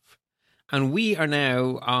have. And we are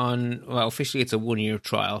now on, well, officially it's a 1-year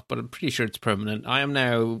trial, but I'm pretty sure it's permanent. I am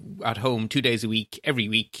now at home 2 days a week, every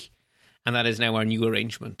week, and that is now our new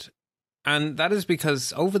arrangement. And that is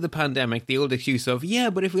because over the pandemic, the old excuse of, yeah,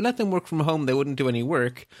 but if we let them work from home, they wouldn't do any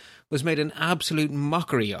work, was made an absolute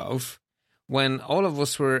mockery of when all of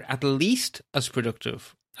us were at least as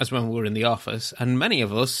productive as when we were in the office, and many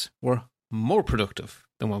of us were more productive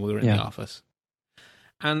than when we were in the office.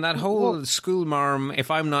 And that whole school marm,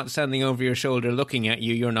 if I'm not standing over your shoulder looking at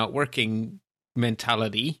you, you're not working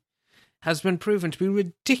mentality has been proven to be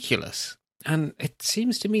ridiculous. And it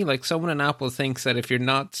seems to me like someone in Apple thinks that if you're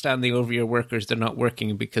not standing over your workers, they're not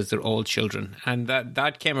working because they're all children. And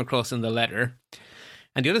that came across in the letter.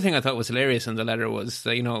 And the other thing I thought was hilarious in the letter was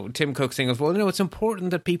that, Tim Cook saying, well, it's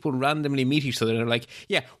important that people randomly meet each other. And they're like,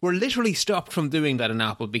 yeah, we're literally stopped from doing that in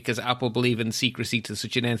Apple because Apple believe in secrecy to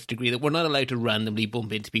such an nth degree that we're not allowed to randomly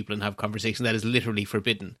bump into people and have conversations. That is literally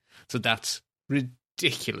forbidden. So that's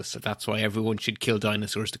ridiculous. That's why everyone should kill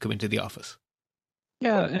dinosaurs to come into the office.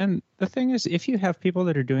 Yeah, and the thing is, if you have people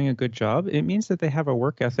that are doing a good job, it means that they have a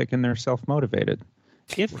work ethic and they're self-motivated.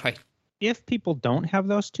 Right. If people don't have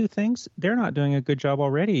those two things, they're not doing a good job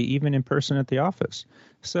already, even in person at the office.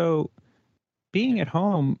 So being at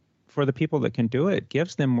home for the people that can do it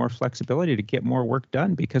gives them more flexibility to get more work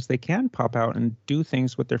done because they can pop out and do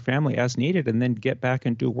things with their family as needed and then get back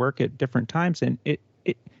and do work at different times. And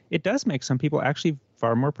it does make some people actually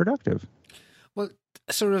far more productive. Well,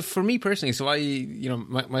 sort of for me personally, so I,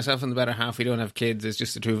 myself and the better half, we don't have kids. It's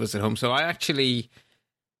just the two of us at home. So I actually...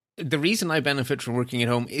 The reason I benefit from working at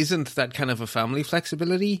home isn't that kind of a family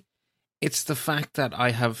flexibility. It's the fact that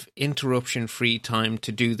I have interruption-free time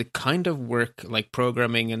to do the kind of work like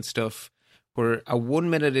programming and stuff where a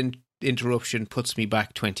 1-minute interruption puts me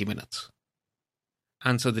back 20 minutes.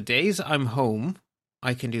 And so the days I'm home,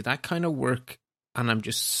 I can do that kind of work and I'm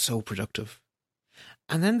just so productive.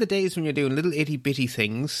 And then the days when you're doing little itty-bitty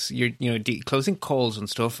things, you're closing calls and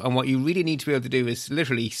stuff, and what you really need to be able to do is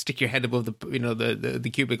literally stick your head above the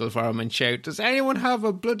cubicle farm and shout, does anyone have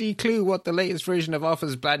a bloody clue what the latest version of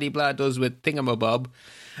Office blah-de-blah does with thingamabob?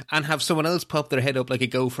 And have someone else pop their head up like a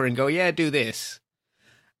gopher and go, yeah, do this.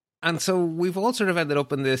 And so we've all sort of ended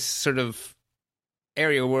up in this sort of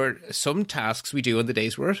area where some tasks we do on the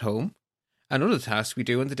days we're at home, and other tasks we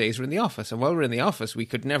do on the days we're in the office. And while we're in the office, we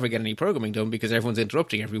could never get any programming done because everyone's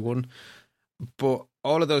interrupting everyone. But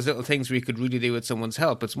all of those little things we could really do with someone's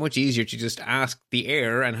help, it's much easier to just ask the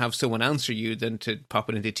air and have someone answer you than to pop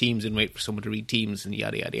it into Teams and wait for someone to read Teams and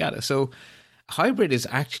yada, yada, yada. So hybrid is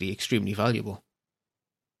actually extremely valuable.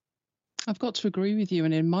 I've got to agree with you.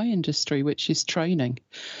 And in my industry, which is training,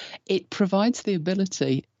 it provides the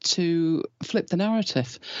ability to flip the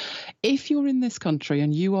narrative. If you're in this country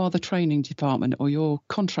and you are the training department or you're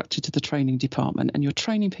contracted to the training department and you're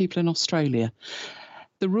training people in Australia,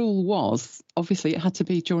 the rule was, obviously, it had to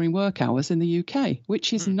be during work hours in the UK,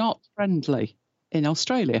 which is not friendly in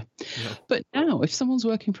Australia. Yeah. But now, if someone's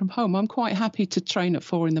working from home, I'm quite happy to train at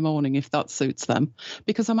 4 a.m. if that suits them,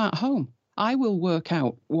 because I'm at home. I will work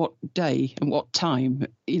out what day and what time,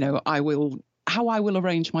 how I will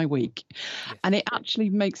arrange my week. Yes. And it actually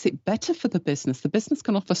makes it better for the business. The business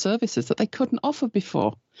can offer services that they couldn't offer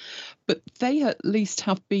before. But they at least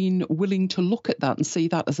have been willing to look at that and see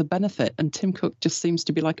that as a benefit. And Tim Cook just seems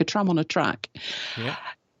to be like a tram on a track. Yeah.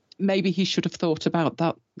 Maybe he should have thought about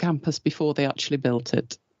that campus before they actually built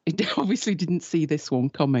it. It obviously didn't see this one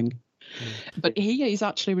coming. But he is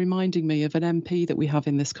actually reminding me of an MP that we have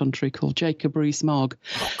in this country called Jacob Rees-Mogg,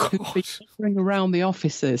 who's been wandering around the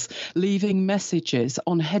offices, leaving messages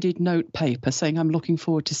on headed note paper saying, "I'm looking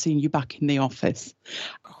forward to seeing you back in the office."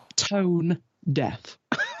 Tone deaf.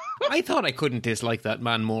 I thought I couldn't dislike that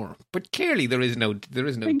man more, but clearly there is no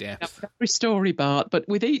depth. Every story, Bart, but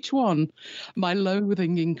with each one, my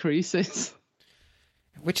loathing increases.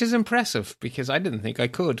 Which is impressive, because I didn't think I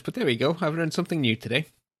could. But there we go. I've learned something new today.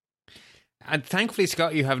 And thankfully,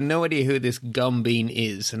 Scott, you have no idea who this Gumbean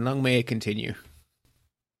is, and long may it continue.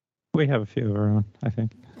 We have a few of our own, I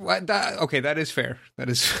think. Okay, that is fair. That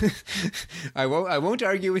is. I won't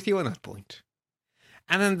argue with you on that point.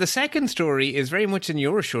 And then the second story is very much in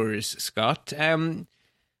your shores, Scott.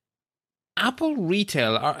 Apple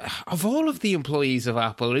Retail, of all of the employees of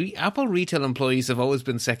Apple Retail employees have always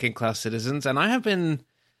been second-class citizens, and I have been...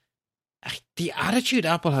 The attitude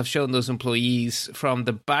Apple have shown those employees from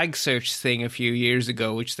the bag search thing a few years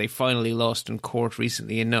ago, which they finally lost in court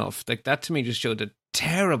recently enough, like that to me just showed a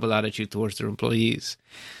terrible attitude towards their employees.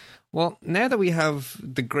 Well, now that we have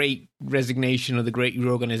the great resignation or the great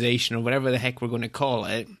reorganization or whatever the heck we're going to call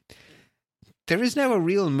it, there is now a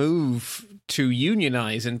real move to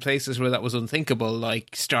unionize in places where that was unthinkable,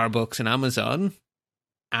 like Starbucks and Amazon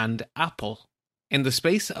and Apple. In the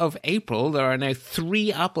space of April, there are now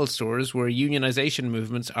 3 Apple stores where unionization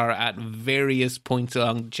movements are at various points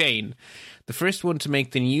along the chain. The first one to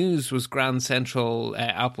make the news was Grand Central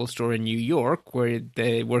Apple Store in New York, where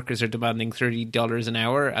the workers are demanding $30 an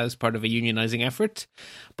hour as part of a unionizing effort.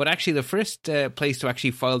 But actually, the first place to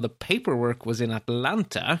actually file the paperwork was in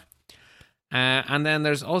Atlanta. And then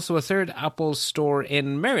there's also a third Apple store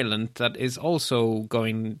in Maryland that is also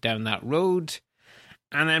going down that road.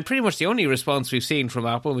 And then pretty much the only response we've seen from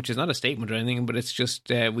Apple, which is not a statement or anything, but it's just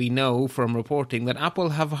we know from reporting that Apple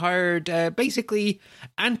have hired basically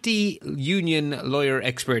anti-union lawyer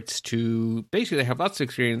experts to basically have lots of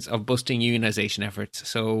experience of busting unionization efforts.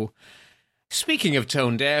 So speaking of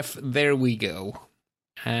tone deaf, there we go.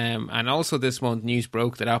 And also this month, news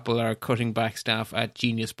broke that Apple are cutting back staff at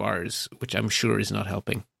Genius Bars, which I'm sure is not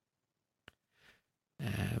helping.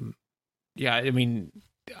 Yeah, I mean...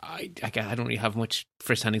 I don't really have much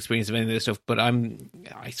first-hand experience of any of this stuff, but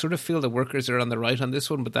I sort of feel the workers are on the right on this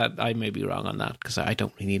one, but that I may be wrong on that because I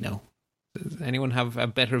don't really know. Does anyone have a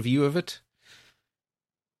better view of it?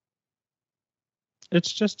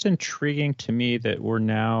 It's just intriguing to me that we're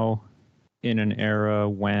now in an era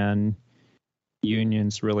when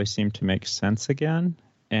unions really seem to make sense again,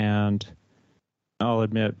 and I'll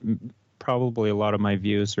admit probably a lot of my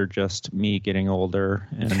views are just me getting older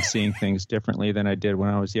and seeing things differently than I did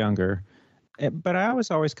when I was younger. But I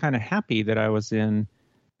was always kind of happy that I was in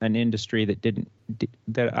an industry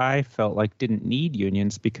that I felt like didn't need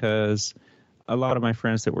unions, because a lot of my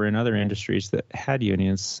friends that were in other industries that had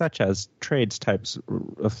unions, such as trades types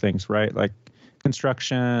of things, right? Like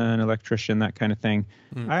construction, electrician, that kind of thing.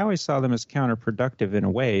 I always saw them as counterproductive in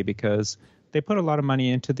a way, because they put a lot of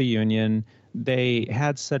money into the union. They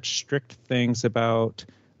had such strict things about,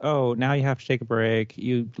 oh, now you have to take a break.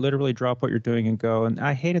 You literally drop what you're doing and go. And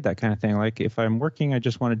I hated that kind of thing. Like, if I'm working, I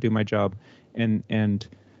just want to do my job, and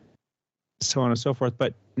so on and so forth.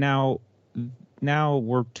 But now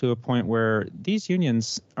we're to a point where these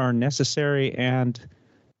unions are necessary and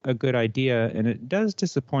a good idea. And it does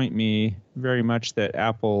disappoint me very much that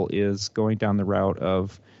Apple is going down the route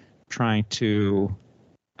of trying to,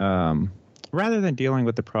 rather than dealing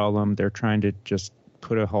with the problem, they're trying to just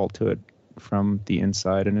put a halt to it from the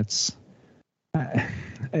inside. And it's,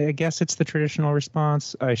 I guess it's the traditional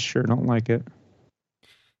response. I sure don't like it.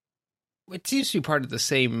 It seems to be part of the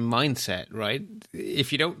same mindset, right?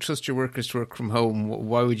 If you don't trust your workers to work from home,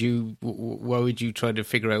 why would you try to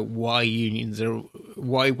figure out why unions or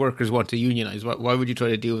why workers want to unionize? Why would you try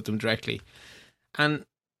to deal with them directly? And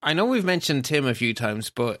I know we've mentioned Tim a few times,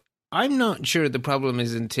 but I'm not sure the problem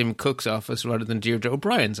is in Tim Cook's office rather than Deirdre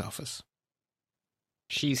O'Brien's office.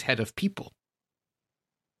 She's head of people.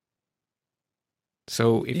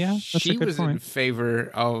 So if she was in favor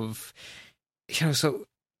of, so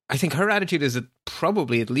I think her attitude is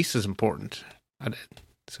probably at least as important.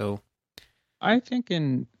 So I think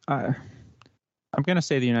I'm going to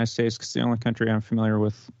say the United States because it's the only country I'm familiar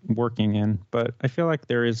with working in, but I feel like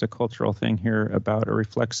there is a cultural thing here about a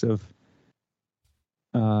reflexive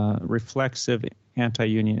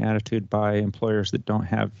anti-union attitude by employers that don't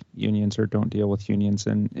have unions or don't deal with unions.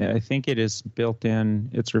 And I think it is built in,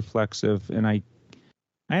 it's reflexive. And I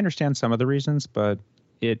understand some of the reasons, but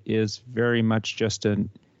it is very much just a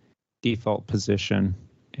default position.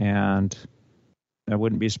 And I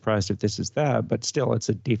wouldn't be surprised if this is that, but still it's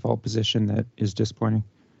a default position that is disappointing.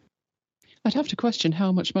 I'd have to question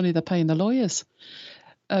how much money they're paying the lawyers.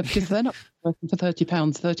 Because they're not working for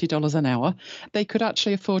 $30 an hour. They could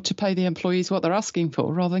actually afford to pay the employees what they're asking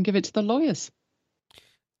for rather than give it to the lawyers.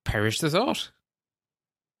 Perish the thought.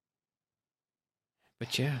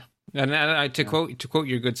 But yeah. And to quote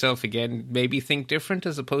your good self again, maybe think different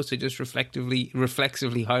as opposed to just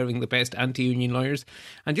reflexively hiring the best anti-union lawyers.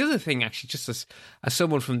 And the other thing, actually, just as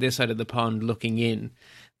someone from this side of the pond looking in,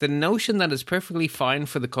 the notion that it's perfectly fine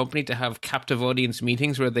for the company to have captive audience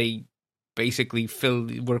meetings where they basically fill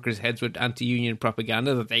workers' heads with anti-union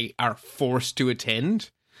propaganda that they are forced to attend,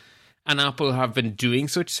 and Apple have been doing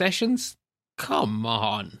such sessions. Come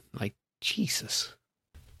on, like, Jesus.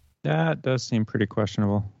 That does seem pretty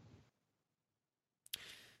questionable.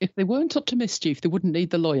 If they weren't up to mischief, they wouldn't need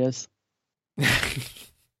the lawyers.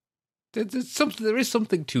 There is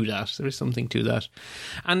something to that. There is something to that.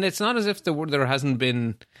 And it's not as if there hasn't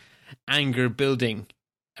been anger building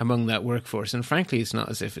among that workforce. And frankly, it's not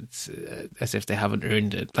as if they haven't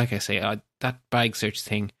earned it. Like I say, that bag search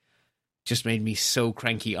thing just made me so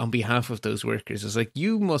cranky on behalf of those workers. It's like,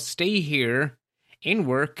 you must stay here in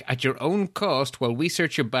work at your own cost while we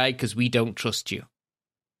search your bag because we don't trust you.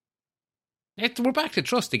 We're back to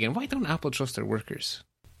trust again. Why don't Apple trust their workers?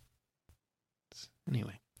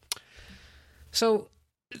 Anyway. So,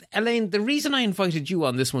 Elaine, the reason I invited you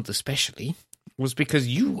on this month especially was because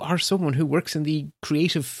you are someone who works in the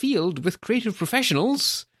creative field with creative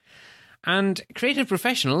professionals, and creative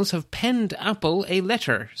professionals have penned Apple a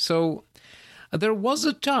letter. So there was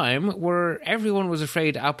a time where everyone was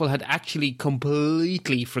afraid Apple had actually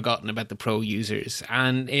completely forgotten about the Pro users.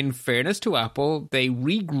 And in fairness to Apple, they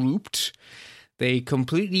regrouped. They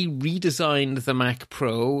completely redesigned the Mac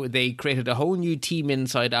Pro. They created a whole new team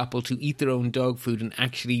inside Apple to eat their own dog food and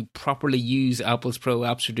actually properly use Apple's Pro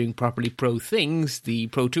apps for doing properly Pro things, the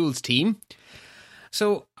Pro Tools team.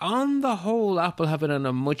 So on the whole, Apple have been on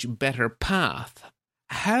a much better path.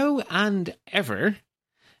 How and ever,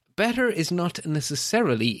 better is not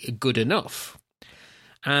necessarily good enough.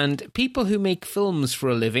 And people who make films for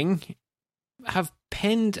a living have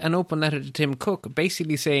penned an open letter to Tim Cook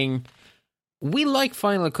basically saying, we like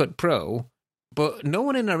Final Cut Pro, but no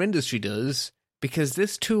one in our industry does, because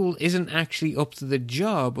this tool isn't actually up to the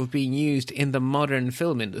job of being used in the modern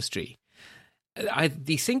film industry.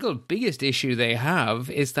 The single biggest issue they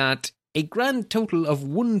have is that a grand total of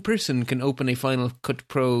one person can open a Final Cut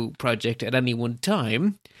Pro project at any one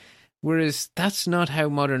time, whereas that's not how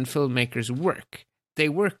modern filmmakers work. They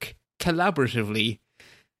work collaboratively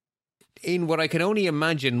in what I can only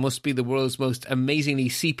imagine must be the world's most amazingly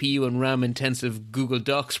CPU and RAM intensive Google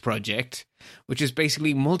Docs project, which is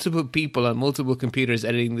basically multiple people on multiple computers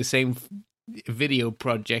editing the same video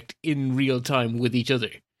project in real time with each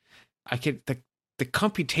other. The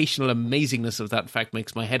computational amazingness of that fact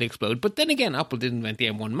makes my head explode. But then again, Apple didn't invent the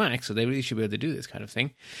M1 Mac, so they really should be able to do this kind of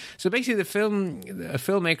thing. So basically, the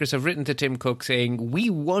filmmakers have written to Tim Cook saying,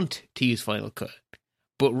 we want to use Final Cut,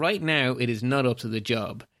 but right now it is not up to the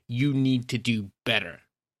job. You need to do better.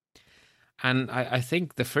 And I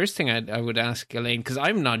think the first thing I would ask Elaine, because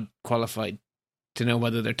I'm not qualified to know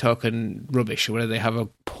whether they're talking rubbish or whether they have a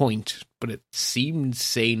point, but it seemed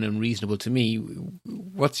sane and reasonable to me.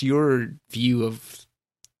 What's your view of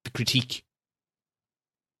the critique?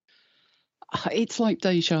 It's like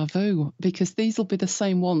deja vu, because these will be the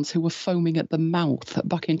same ones who were foaming at the mouth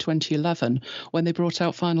back in 2011 when they brought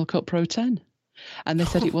out Final Cut Pro 10. And they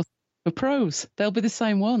said it was for pros. They'll be the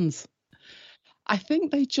same ones. I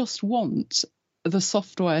think they just want the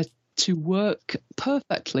software to work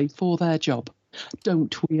perfectly for their job.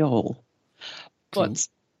 Don't we all? But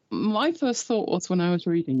my first thought was, when I was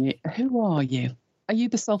reading it, who are you? Are you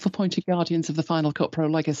the self-appointed guardians of the Final Cut Pro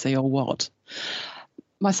legacy or what?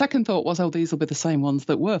 My second thought was, these will be the same ones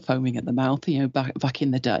that were foaming at the mouth, back in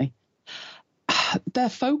the day. They're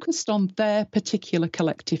focused on their particular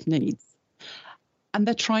collective needs. And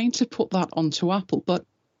they're trying to put that onto Apple, but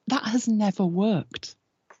that has never worked,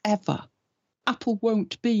 ever. Apple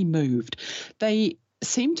won't be moved. They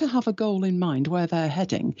seem to have a goal in mind where they're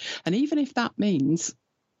heading. And even if that means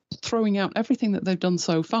throwing out everything that they've done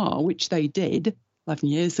so far, which they did 11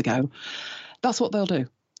 years ago, that's what they'll do.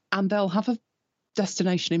 And they'll have a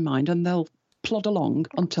destination in mind and they'll plod along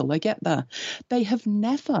until they get there. They have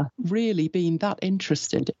never really been that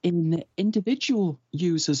interested in individual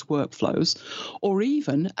users' workflows or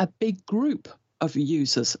even a big group of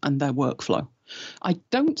users and their workflow. I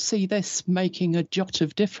don't see this making a jot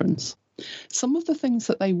of difference. Some of the things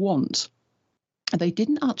that they want, they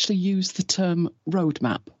didn't actually use the term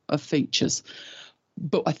roadmap of features,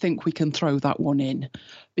 but I think we can throw that one in,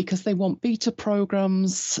 because they want beta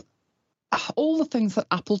programs all the things that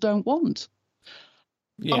Apple don't want.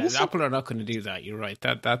 Yeah, Also, Apple are not going to do that. You're right.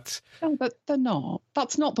 That's no, but they're not.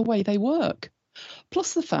 That's not the way they work.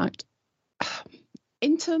 Plus the fact,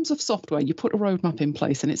 in terms of software, you put a roadmap in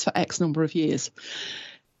place and it's for X number of years.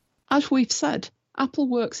 As we've said, Apple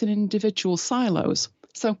works in individual silos.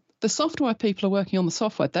 So the software people are working on the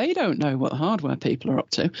software. They don't know what the hardware people are up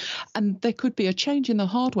to. And there could be a change in the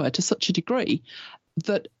hardware to such a degree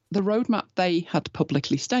that the roadmap they had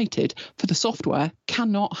publicly stated for the software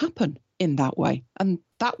cannot happen in that way. And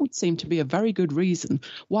that would seem to be a very good reason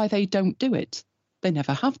why they don't do it. They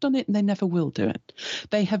never have done it and they never will do it.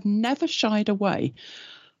 They have never shied away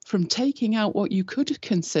from taking out what you could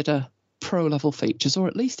consider pro-level features, or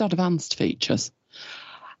at least advanced features.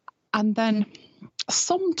 And then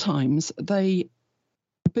sometimes they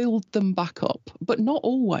build them back up, but not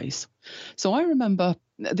always. So I remember,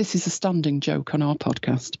 this is a standing joke on our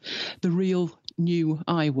podcast, the real new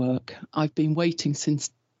iWork. I've been waiting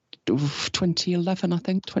since 2011, I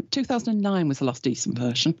think. 2009 was the last decent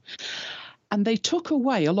version. And they took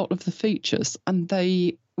away a lot of the features, and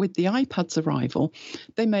they, with the iPad's arrival,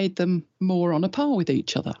 they made them more on a par with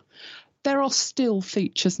each other. There are still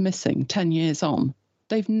features missing 10 years on.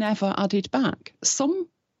 They've never added back. Some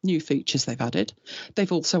new features they've added.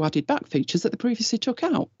 They've also added back features that they previously took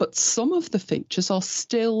out. But some of the features are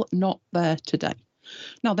still not there today.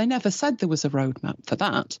 Now, they never said there was a roadmap for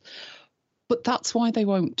that, but that's why they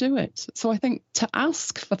won't do it. So I think to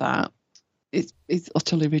ask for that is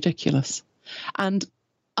utterly ridiculous. And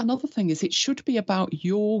another thing is, it should be about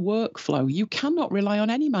your workflow. You cannot rely on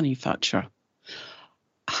any manufacturer.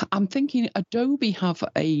 I'm thinking Adobe have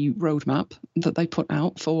a roadmap that they put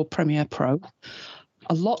out for Premiere Pro.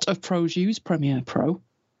 A lot of pros use Premiere Pro,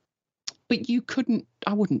 but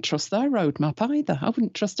I wouldn't trust their roadmap either. I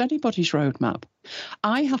wouldn't trust anybody's roadmap.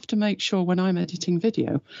 I have to make sure when I'm editing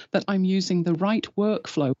video that I'm using the right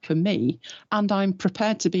workflow for me, and I'm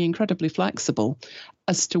prepared to be incredibly flexible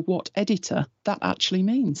as to what editor that actually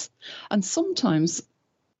means. And sometimes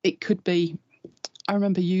it could be, I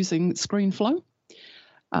remember using ScreenFlow.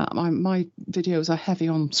 My videos are heavy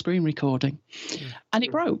on screen recording, and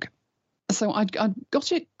it broke. So I'd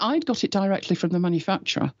got it directly from the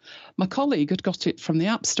manufacturer. My colleague had got it from the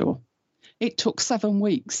App Store. It took 7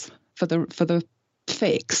 weeks for the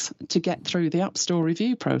fix to get through the App Store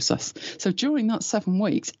review process. So during that 7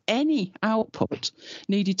 weeks, any output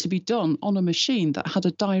needed to be done on a machine that had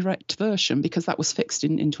a direct version, because that was fixed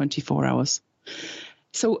in 24 hours.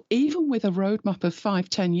 So even with a roadmap of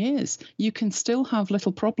 5-10 years, you can still have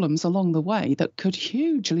little problems along the way that could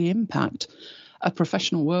hugely impact a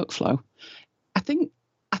professional workflow. I think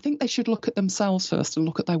they should look at themselves first and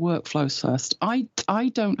look at their workflows first. I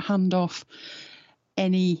don't hand off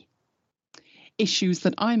any issues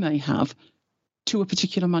that I may have to a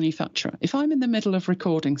particular manufacturer. If I'm in the middle of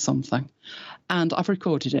recording something and I've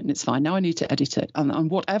recorded it and it's fine, now I need to edit it, and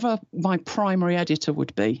whatever my primary editor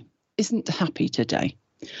would be isn't happy today,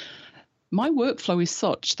 my workflow is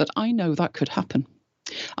such that I know that could happen.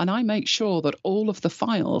 And I make sure that all of the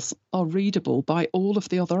files are readable by all of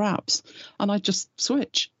the other apps. And I just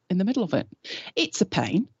switch in the middle of it. It's a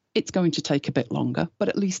pain. It's going to take a bit longer, but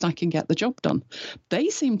at least I can get the job done. They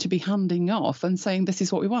seem to be handing off and saying, this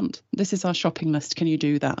is what we want. This is our shopping list. Can you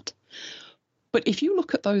do that? But if you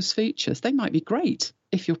look at those features, they might be great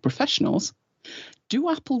if you're professionals. Do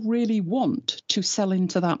Apple really want to sell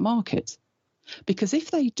into that market? Because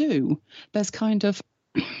if they do, there's kind of...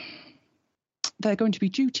 they're going to be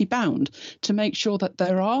duty bound to make sure that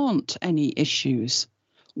there aren't any issues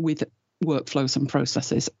with workflows and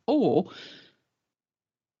processes, or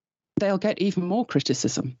they'll get even more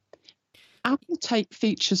criticism. Apple take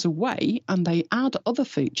features away and they add other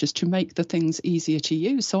features to make the things easier to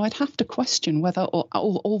use. So I'd have to question whether,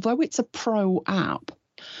 although it's a pro app,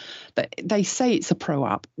 they say it's a pro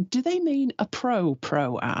app, do they mean a pro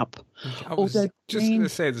app? I was just going to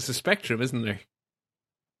say, there's a spectrum, isn't there?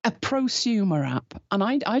 A prosumer app. And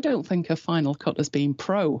I don't think of Final Cut as being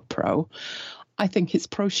pro. I think it's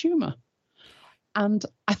prosumer. And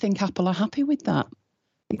I think Apple are happy with that.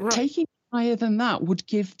 Right. Taking higher than that would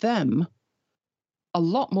give them a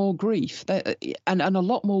lot more grief and a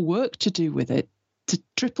lot more work to do with it, to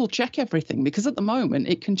triple check everything. Because at the moment,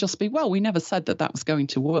 it can just be, well, we never said that was going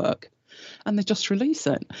to work. And they just release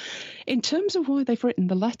it. In terms of why they've written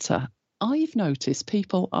the letter, I've noticed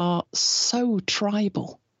people are so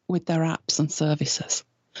tribal with their apps and services.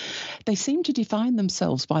 They seem to define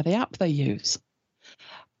themselves by the app they use.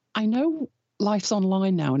 I know life's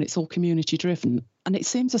online now and it's all community driven, and it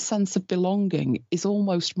seems a sense of belonging is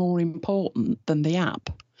almost more important than the app.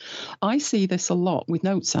 I see this a lot with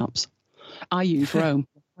Notes apps. I use Roam.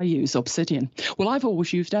 I use? Obsidian. Well, I've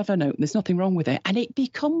always used Evernote, and there's nothing wrong with it. And it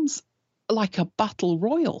becomes like a battle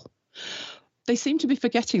royal. They seem to be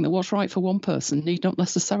forgetting that what's right for one person need not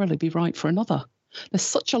necessarily be right for another. There's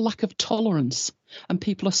such a lack of tolerance, and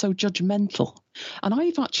people are so judgmental. And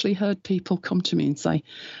I've actually heard people come to me and say,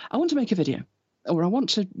 I want to make a video, or I want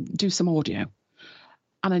to do some audio,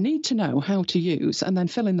 and I need to know how to use, and then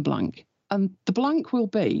fill in the blank. And the blank will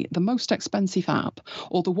be the most expensive app,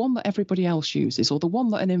 or the one that everybody else uses, or the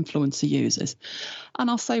one that an influencer uses. And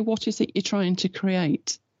I'll say, what is it you're trying to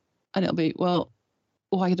create? And it'll be, well,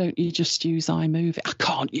 why don't you just use iMovie? I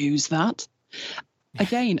can't use that.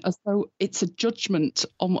 Again, as though it's a judgment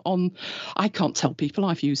on I can't tell people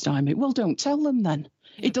I've used iMovie. Well, don't tell them then.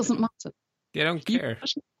 It doesn't matter. They don't care.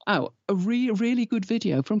 Oh, a really good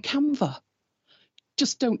video from Canva.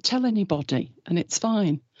 Just don't tell anybody, and it's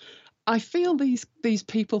fine. I feel these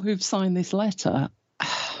people who've signed this letter,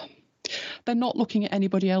 they're not looking at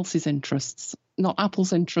anybody else's interests, not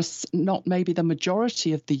Apple's interests, not maybe the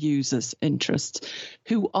majority of the users' interests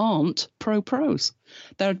who aren't pros.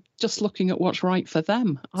 They're just looking at what's right for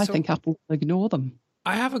them. I think Apple will ignore them.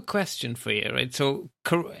 I have a question for you, right? So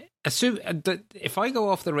assume that if I go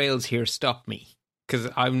off the rails here, stop me, because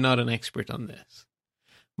I'm not an expert on this.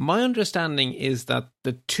 My understanding is that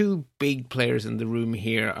the two big players in the room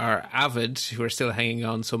here are Avid, who are still hanging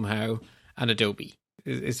on somehow, and Adobe.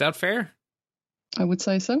 Is that fair? I would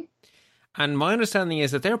say so. And my understanding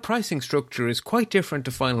is that their pricing structure is quite different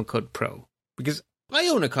to Final Cut Pro. Because I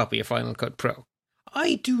own a copy of Final Cut Pro.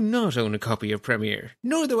 I do not own a copy of Premiere.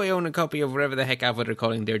 Nor do I own a copy of whatever the heck Avid are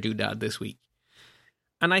calling their doodad this week.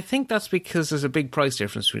 And I think that's because there's a big price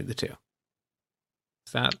difference between the two.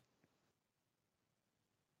 Is that...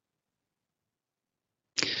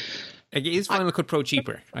 Is Final Cut Pro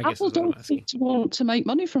cheaper? I guess Apple don't seem to want to make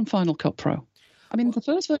money from Final Cut Pro. I mean, the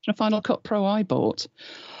first version of Final Cut Pro I bought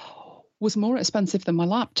was more expensive than my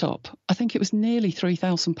laptop. I think it was nearly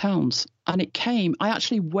 £3,000. And it came, I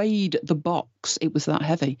actually weighed the box. It was that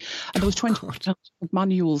heavy. And there was 20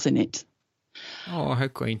 manuals in it. Oh, how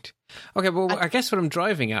quaint. Okay, well, I guess what I'm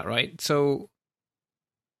driving at, right? So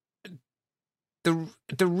the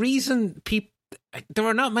reason there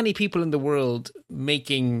are not many people in the world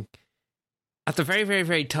making... At the very, very,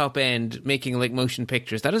 very top end, making like motion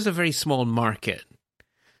pictures, that is a very small market.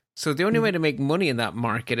 So the only way to make money in that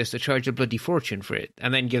market is to charge a bloody fortune for it,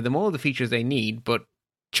 and then give them all the features they need, but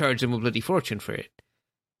charge them a bloody fortune for it.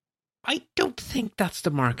 I don't think that's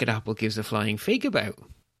the market Apple gives a flying fig about.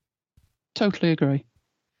 Totally agree.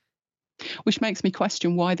 Which makes me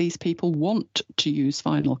question why these people want to use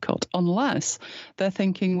Final Cut, unless they're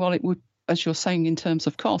thinking, well, it would, as you're saying, in terms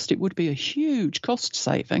of cost, it would be a huge cost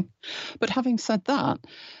saving. But having said that,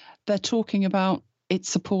 they're talking about it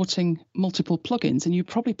supporting multiple plugins, and you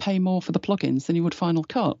probably pay more for the plugins than you would Final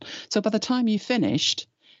Cut. So by the time you finished,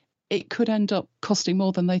 it could end up costing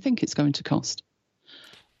more than they think it's going to cost.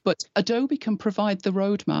 But Adobe can provide the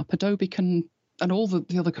roadmap. Adobe can, and all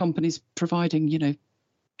the other companies providing,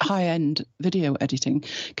 high-end video editing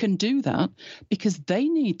can do that because they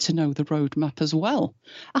need to know the roadmap as well.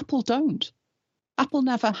 Apple don't. Apple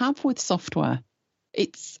never have with software.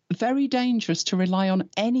 It's very dangerous to rely on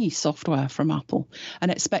any software from Apple and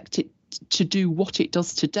expect it to do what it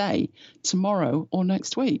does today, tomorrow, or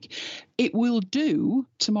next week. It will do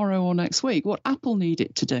tomorrow or next week what Apple need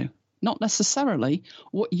it to do, not necessarily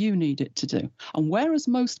what you need it to do. And whereas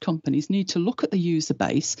most companies need to look at the user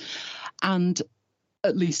base and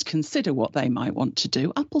at least consider what they might want to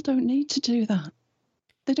do, Apple don't need to do that.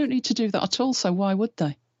 They don't need to do that at all, so why would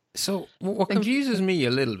they? So what confuses me a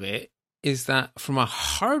little bit is that from a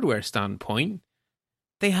hardware standpoint,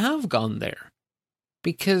 they have gone there.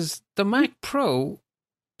 Because the Mac Pro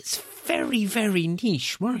is very, very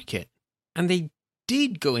niche market. And they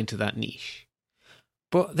did go into that niche.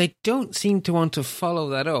 But they don't seem to want to follow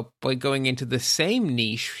that up by going into the same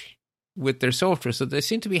niche with their software. So they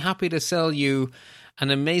seem to be happy to sell you an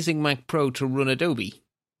amazing Mac Pro to run Adobe.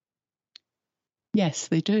 Yes,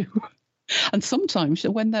 they do. And sometimes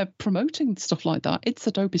when they're promoting stuff like that, it's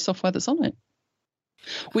Adobe software that's on it.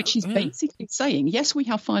 Which is basically saying, yes, we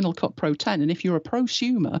have Final Cut Pro 10, and if you're a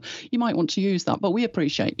prosumer, you might want to use that. But we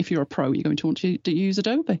appreciate if you're a pro, you're going to want to use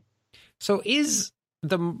Adobe. So is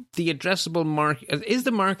the addressable market, is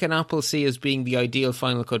the market Apple see as being the ideal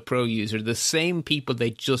Final Cut Pro user the same people they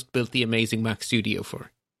just built the amazing Mac Studio for?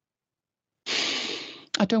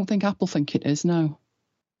 I don't think Apple think it is, no.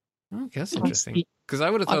 Okay, that's interesting. Because I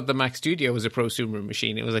would have thought the Mac Studio was a prosumer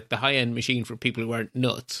machine. It was like the high-end machine for people who aren't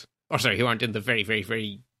nuts. Or sorry, who aren't in the very, very,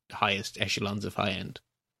 very highest echelons of high-end.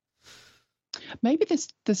 Maybe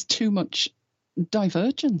there's too much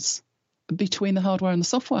divergence between the hardware and the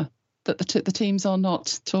software, that the teams are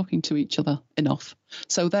not talking to each other enough.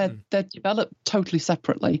 So they're developed totally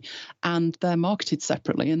separately, and they're marketed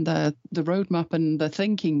separately, and the roadmap and the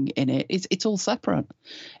thinking in it's all separate.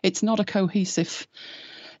 It's not a cohesive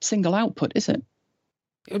single output, is it?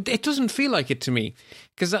 It doesn't feel like it to me,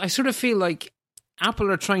 because I sort of feel like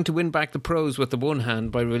Apple are trying to win back the pros with the one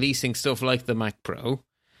hand by releasing stuff like the Mac Pro,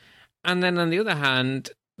 and then on the other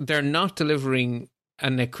hand, they're not delivering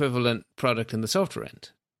an equivalent product in the software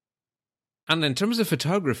end. And in terms of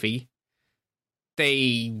photography,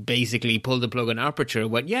 they basically pulled the plug on Aperture,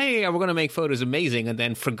 went, yeah, we're going to make photos amazing, and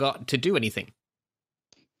then forgot to do anything.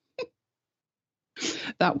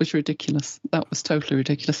 That was ridiculous. That was totally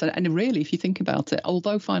ridiculous. And really, if you think about it,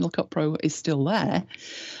 although Final Cut Pro is still there,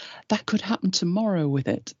 that could happen tomorrow with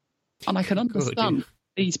it. And I can understand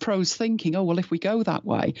these pros thinking, oh, well, if we go that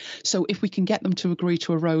way, so if we can get them to agree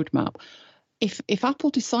to a roadmap, if Apple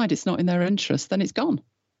decide it's not in their interest, then it's gone.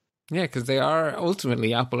 Yeah, because they are,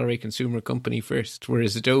 ultimately, Apple are a consumer company first,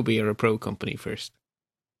 whereas Adobe are a pro company first.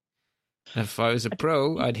 If I was a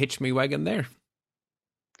pro, I'd hitch me wagon there.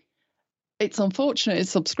 It's unfortunate it's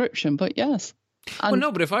subscription, but yes. Well,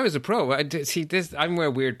 no, but if I was a pro, I'm a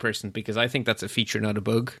weird person because I think that's a feature, not a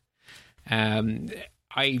bug.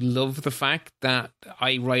 I love the fact that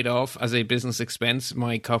I write off as a business expense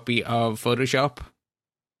my copy of Photoshop.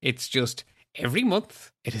 It's just every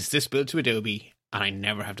month it is this bill to Adobe, and I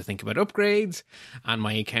never have to think about upgrades, and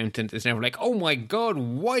my accountant is never like, oh my God,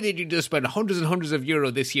 why did you just spend hundreds and hundreds of euro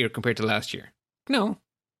this year compared to last year? No.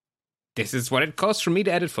 This is what it costs for me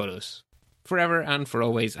to edit photos. Forever and for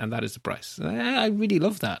always, and that is the price. I really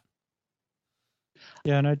love that.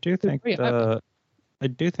 Yeah, and I do think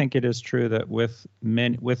it is true that with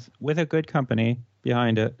a good company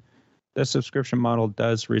behind it, the subscription model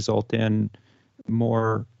does result in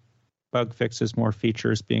more bug fixes, more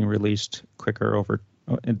features being released quicker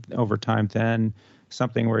over time than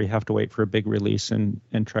something where you have to wait for a big release and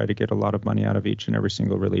try to get a lot of money out of each and every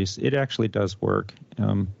single release. It actually does work.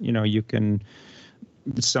 You can.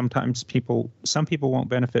 Sometimes some people won't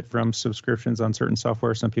benefit from subscriptions on certain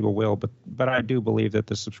software. Some people will, but I do believe that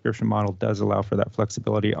the subscription model does allow for that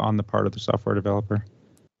flexibility on the part of the software developer.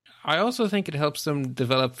 I also think it helps them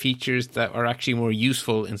develop features that are actually more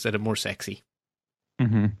useful instead of more sexy.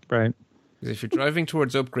 Mm-hmm, right. Because if you're driving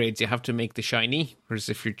towards upgrades, you have to make the shiny. Whereas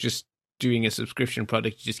if you're just doing a subscription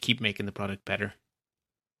product, you just keep making the product better.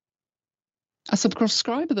 A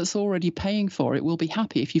subscriber that's already paying for it will be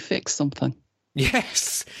happy if you fix something.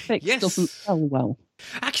 Yes. Fix doesn't sell well.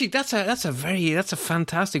 Actually, that's a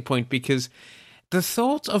fantastic point, because the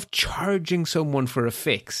thought of charging someone for a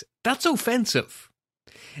fix, that's offensive.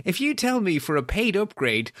 If you tell me for a paid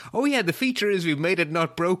upgrade, oh yeah, the feature is we've made it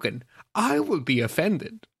not broken, I will be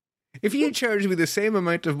offended. If you charge me the same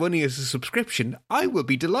amount of money as a subscription, I will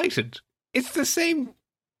be delighted. It's the same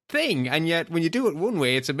thing, and yet when you do it one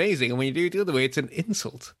way, it's amazing, and when you do it the other way, it's an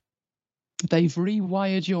insult. They've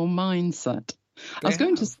rewired your mindset. I was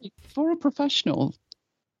going to say, for a professional,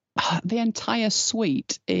 the entire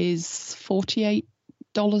suite is $48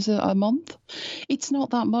 a month. It's not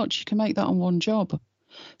that much. You can make that on one job.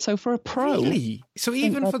 So for a pro... Really? So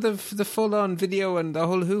even for the full-on video and the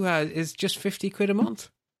whole hoo-ha is just 50 quid a month?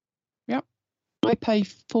 Yeah. I pay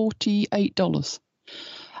 $48.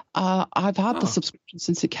 I've had the subscription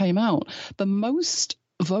since it came out. The most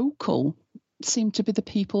vocal seem to be the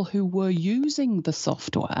people who were using the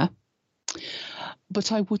software,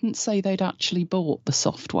 but I wouldn't say they'd actually bought the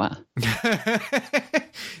software.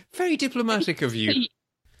 Very diplomatic of you.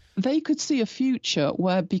 They could see a future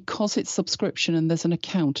where, because it's subscription and there's an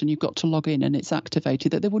account and you've got to log in and it's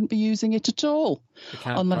activated, that they wouldn't be using it at all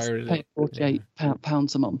unless they pay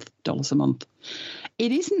 £48 a month, dollars a month.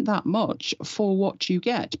 It isn't that much for what you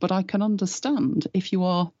get, but I can understand if you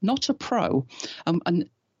are not a pro, and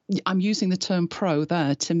I'm using the term pro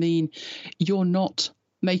there to mean you're not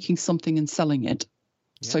making something and selling it.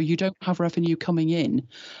 Yeah. So you don't have revenue coming in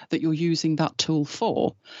that you're using that tool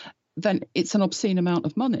for, then it's an obscene amount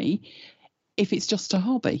of money if it's just a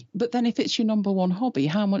hobby. But then if it's your number one hobby,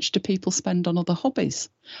 how much do people spend on other hobbies?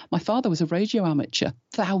 My father was a radio amateur.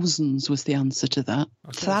 Thousands was the answer to that.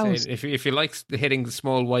 Thousands. If you like hitting the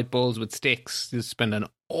small white balls with sticks, you spend an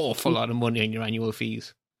awful lot of money on your annual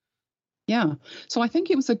fees. Yeah. So I think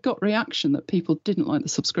it was a gut reaction that people didn't like the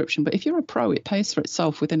subscription. But if you're a pro, it pays for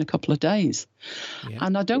itself within a couple of days. Yeah.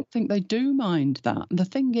 And I don't think they do mind that. And the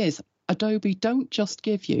thing is, Adobe don't just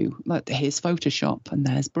give you, like, here's Photoshop and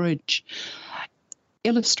there's Bridge,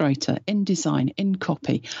 Illustrator, InDesign,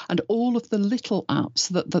 InCopy, and all of the little apps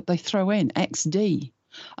that they throw in, XD.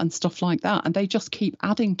 and stuff like that. And they just keep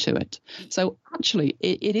adding to it. So actually,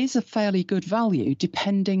 it is a fairly good value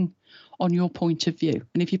depending on your point of view.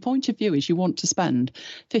 And if your point of view is you want to spend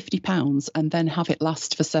 £50 and then have it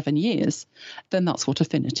last for 7 years, then that's what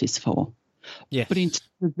Affinity's for. Yes. But in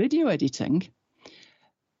terms of video editing,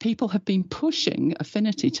 people have been pushing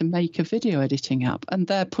Affinity to make a video editing app, and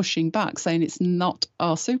they're pushing back, saying it's not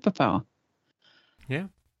our superpower. Yeah.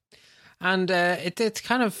 And it's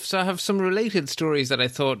kind of, so I have some related stories that I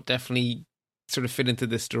thought definitely sort of fit into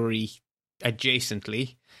this story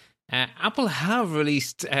adjacently. Apple have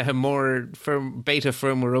released more beta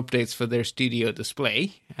firmware updates for their Studio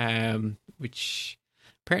Display, which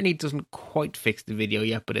apparently doesn't quite fix the video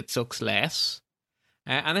yet, but it sucks less.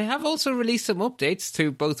 And they have also released some updates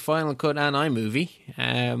to both Final Cut and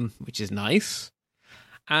iMovie, which is nice.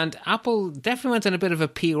 And Apple definitely went on a bit of a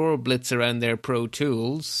PR blitz around their Pro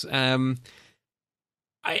Tools.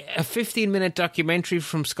 A 15-minute documentary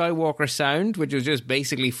from Skywalker Sound, which was just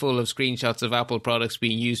basically full of screenshots of Apple products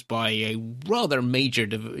being used by a rather major,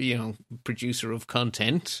 producer of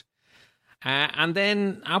content. And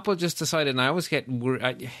then Apple just decided, and I always it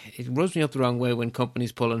rubs me up the wrong way when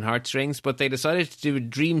companies pull on heartstrings, but they decided to do a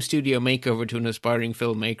Dream Studio makeover to an aspiring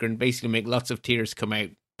filmmaker and basically make lots of tears come out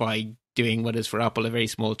by doing what is for Apple a very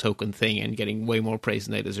small token thing and getting way more praise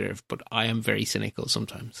than they deserve. But I am very cynical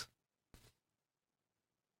sometimes.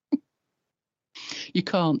 You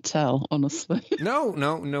can't tell, honestly. No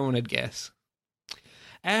one would guess.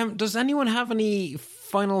 Does anyone have any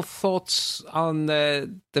final thoughts on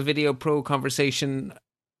the Video Pro conversation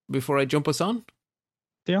before I jump us on?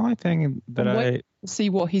 The only thing that I see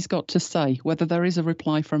what he's got to say, whether there is a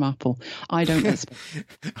reply from Apple. I don't expect.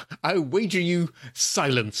 I wager you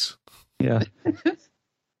silence. Yeah.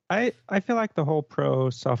 I feel like the whole Pro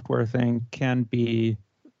software thing can be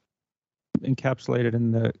encapsulated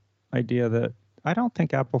in the idea that I don't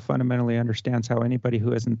think Apple fundamentally understands how anybody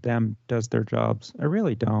who isn't them does their jobs. I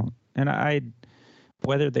really don't. And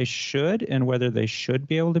whether they should and whether they should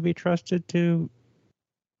be able to be trusted to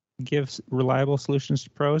give reliable solutions to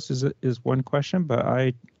pros is one question. But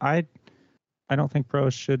I don't think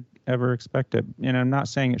pros should ever expect it. And I'm not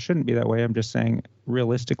saying it shouldn't be that way. I'm just saying,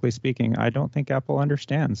 realistically speaking, I don't think Apple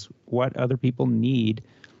understands what other people need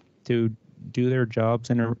to do their jobs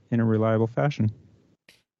in a reliable fashion.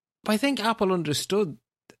 But I think Apple understood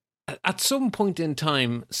at some point in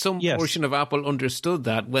time. Yes. Portion of Apple understood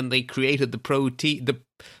that when they created the Pro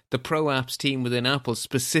the Pro Apps team within Apple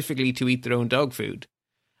specifically to eat their own dog food.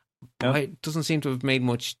 But it doesn't seem to have made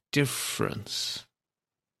much difference.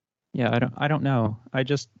 Yeah, I don't know. I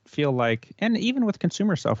just feel like, and even with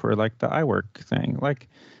consumer software, like the iWork thing, like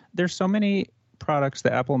there's so many products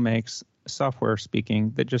that Apple makes, software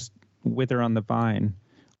speaking, that just wither on the vine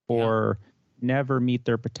or never meet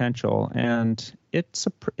their potential. And it's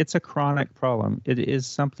a chronic problem. It is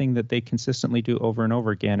something that they consistently do over and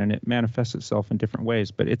over again, and it manifests itself in different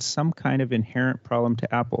ways. But it's some kind of inherent problem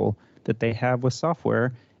to Apple that they have with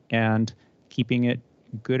software and keeping it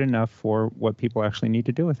good enough for what people actually need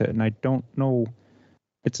to do with it. And I don't know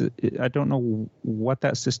I don't know what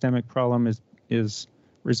that systemic problem is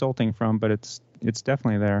resulting from, but it's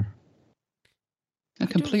definitely there. I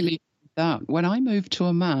completely agree with that. When I moved to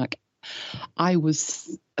a Mac, I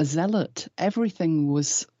was a zealot. Everything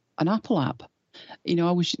was an Apple app.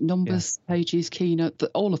 I was Numbers, Pages, Keynote,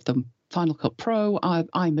 all of them. Final Cut Pro,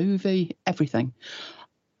 iMovie, everything.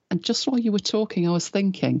 And just while you were talking, I was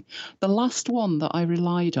thinking, the last one that I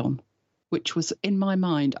relied on, which was in my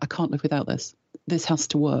mind, I can't live without this. This has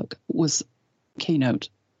to work, was Keynote.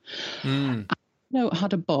 Keynote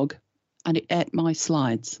had a bug, and it ate my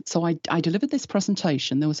slides. So I delivered this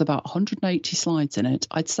presentation. There was about 180 slides in it.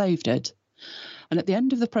 I'd saved it. And at the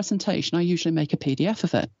end of the presentation, I usually make a PDF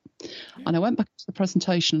of it. And I went back to the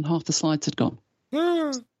presentation and half the slides had gone.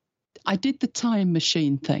 I did the time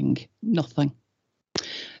machine thing, nothing.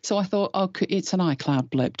 So I thought, okay, it's an iCloud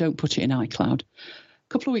blip. Don't put it in iCloud. A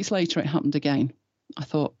couple of weeks later, it happened again. I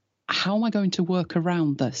thought, how am I going to work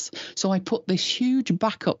around this? So I put this huge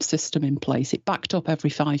backup system in place. It backed up every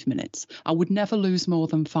 5 minutes. I would never lose more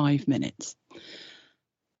than 5 minutes.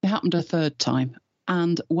 It happened a third time.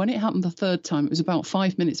 And when it happened the third time, it was about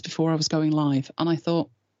 5 minutes before I was going live. And I thought,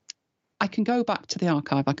 I can go back to the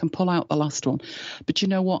archive. I can pull out the last one. But you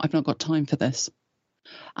know what? I've not got time for this.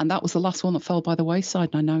 And that was the last one that fell by the wayside,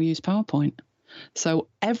 and I now use PowerPoint. So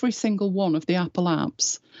every single one of the Apple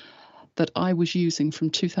apps that I was using from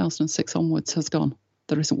 2006 onwards has gone.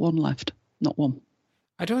 There isn't one left, not one.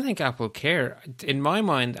 I don't think Apple care. In my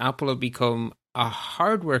mind, Apple have become a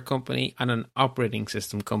hardware company and an operating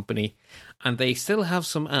system company, and they still have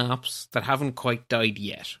some apps that haven't quite died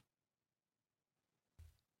yet.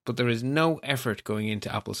 but there is no effort going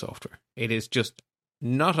into Apple software. It is just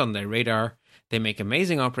not on their radar. They make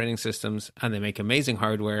amazing operating systems and they make amazing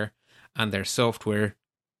hardware, and their software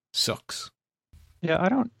sucks. Yeah,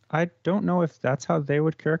 I don't know if that's how they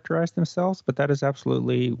would characterize themselves, but that is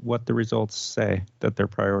absolutely what the results say that their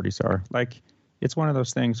priorities are. Like, it's one of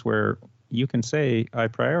those things where you can say, I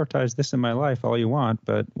prioritize this in my life all you want,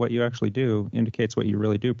 but what you actually do indicates what you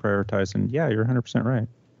really do prioritize. And yeah, you're 100% right.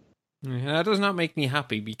 Yeah, that does not make me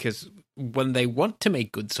happy, because when they want to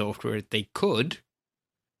make good software, they could,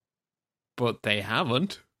 but they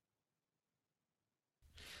haven't.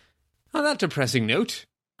 On that depressing note,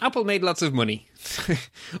 Apple made lots of money,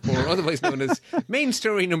 or otherwise known as main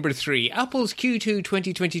story number 3, Apple's Q2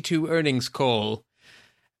 2022 earnings call.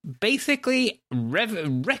 Basically,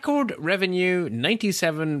 record revenue,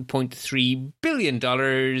 $97.3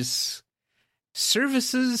 billion.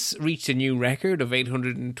 Services reached a new record of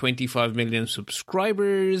 825 million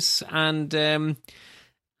subscribers, and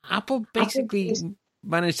Apple basically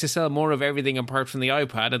managed to sell more of everything apart from the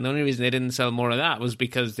iPad, and the only reason they didn't sell more of that was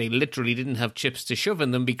because they literally didn't have chips to shove in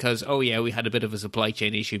them because, oh yeah, we had a bit of a supply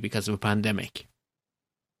chain issue because of a pandemic.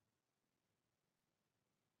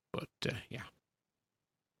 But, yeah.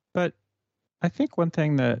 But I think one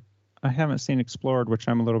thing that I haven't seen explored, which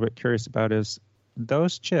I'm a little bit curious about, is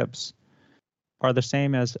those chips are the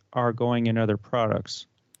same as are going in other products.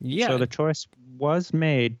 Yeah. So the choice was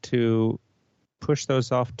made to push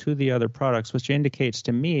those off to the other products, which indicates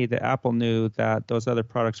to me that Apple knew that those other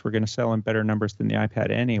products were going to sell in better numbers than the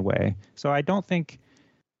iPad anyway. So I think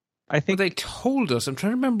well, they told us. I'm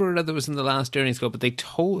trying to remember whether it was in the last earnings call, but they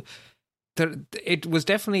told. It was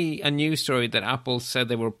definitely a news story that Apple said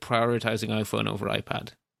they were prioritizing iPhone over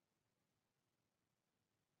iPad.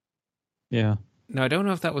 Yeah. Now, I don't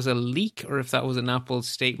know if that was a leak or if that was an Apple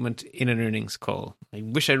statement in an earnings call. I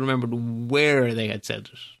wish I remembered where they had said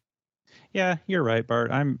it. Yeah, you're right, Bart.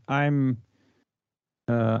 I'm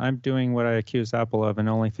doing what I accuse Apple of and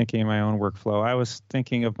only thinking of my own workflow. I was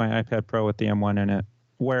thinking of my iPad Pro with the M1 in it,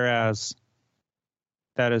 whereas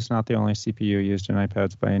that is not the only CPU used in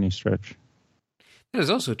iPads by any stretch. That is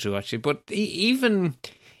also true, actually. But even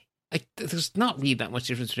there's not really that much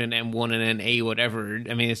difference between M1 and an A whatever.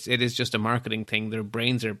 I mean, it is just a marketing thing. Their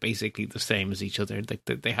brains are basically the same as each other. Like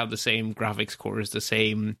they have the same graphics cores, the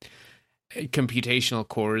same computational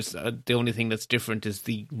cores. The only thing that's different is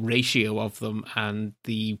the ratio of them and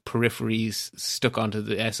the peripheries stuck onto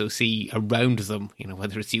the SoC around them, you know,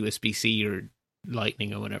 whether it's USB-C or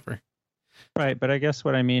Lightning or whatever. Right, but I guess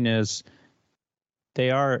what I mean is they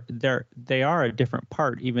are a different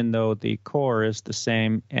part, even though the core is the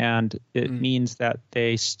same, and it means that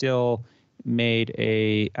they still made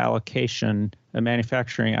a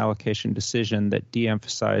manufacturing allocation decision that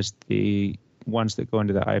de-emphasized the ones that go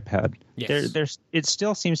into the iPad. Yes. It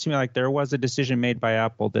still seems to me like there was a decision made by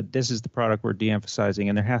Apple that this is the product we're de-emphasizing,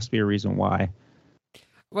 and there has to be a reason why.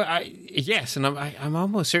 Well, yes, and I'm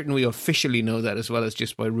almost certain we officially know that as well as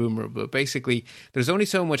just by rumor. But basically, there's only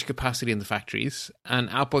so much capacity in the factories, and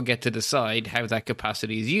Apple get to decide how that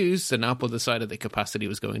capacity is used, and Apple decided the capacity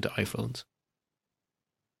was going to iPhones.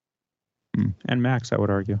 And Macs, I would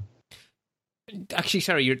argue. Actually,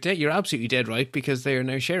 sorry, you're absolutely dead right, because they are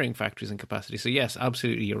now sharing factories and capacity. So yes,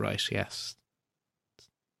 absolutely, you're right. Yes.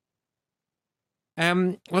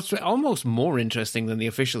 What's almost more interesting than the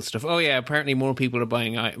official stuff? Oh yeah, apparently more people are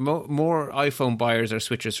buying more iPhone buyers are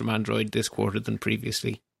switchers from Android this quarter than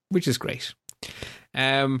previously, which is great.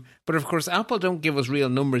 But of course, Apple don't give us real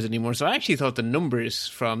numbers anymore. So I actually thought the numbers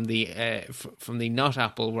from the not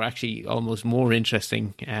Apple were actually almost more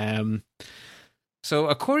interesting. So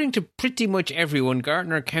according to pretty much everyone,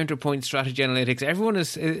 Gartner, Counterpoint, Strategy Analytics, everyone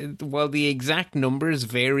is, while the exact numbers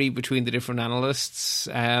vary between the different analysts,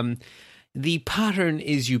 the pattern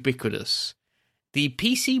is ubiquitous. The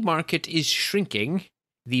PC market is shrinking.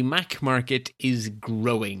 The Mac market is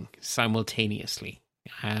growing simultaneously,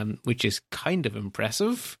 which is kind of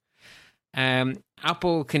impressive.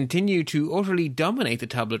 Apple continue to utterly dominate the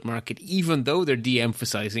tablet market, even though they're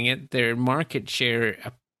de-emphasizing it. Their market share,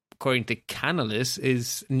 according to Canalys,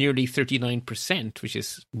 is nearly 39%, which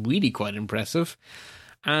is really quite impressive.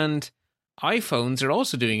 And iPhones are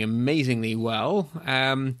also doing amazingly well.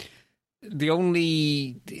 I'm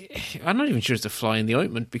not even sure it's a fly in the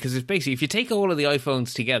ointment, because it's basically, if you take all of the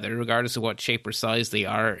iPhones together, regardless of what shape or size they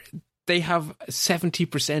are, they have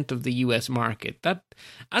 70% of the US market. That,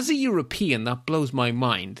 as a European, that blows my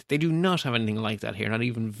mind. They do not have anything like that here, not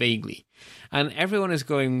even vaguely. And everyone is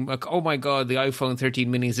going like, oh my God, the iPhone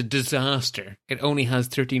 13 mini is a disaster. It only has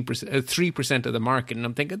 3% of the market. And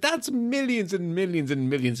I'm thinking, that's millions and millions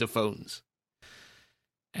and millions of phones.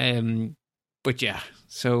 But yeah,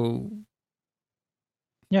 so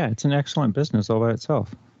Yeah, it's an excellent business all by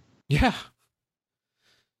itself. yeah.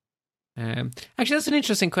 Actually, that's an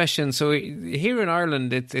interesting question. So here in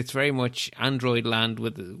Ireland, it's very much Android land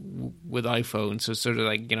with iPhone. So sort of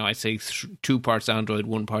like, I say 2 parts Android,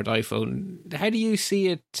 1 part iPhone. How do you see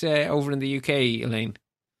it over in the UK, Elaine?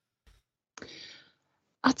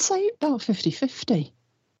 I'd say about 50-50.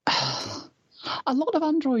 A lot of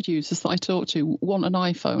Android users that I talk to want an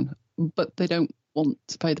iPhone, but they don't want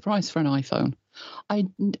to pay the price for an iPhone.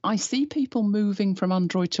 I see people moving from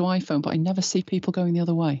Android to iPhone, but I never see people going the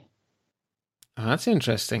other way. Oh, that's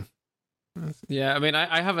interesting. Yeah, I mean,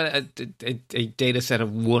 I have a data set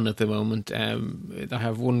of 1 at the moment. I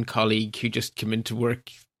have one colleague who just came into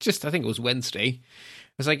work, I think it was Wednesday.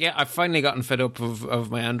 It's like, yeah, I've finally gotten fed up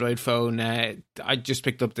of my Android phone. I just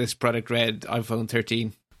picked up this product red iPhone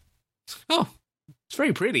 13. Oh, it's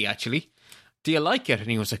very pretty, actually. Do you like it? And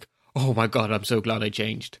he was like, oh my God, I'm so glad I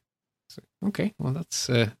changed. So, okay, well, that's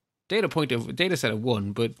data set of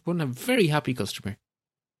 1, but one a very happy customer.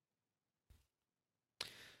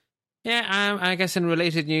 Yeah, I guess in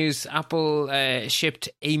related news, Apple shipped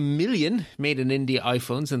 1 million made in India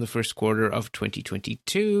iPhones in the first quarter of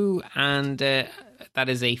 2022, and that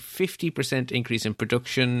is a 50% increase in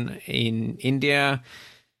production in India.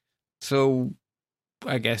 So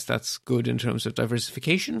I guess that's good in terms of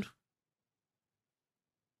diversification.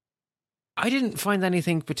 I didn't find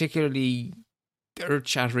anything particularly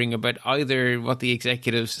earth-shattering about either what the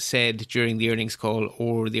executives said during the earnings call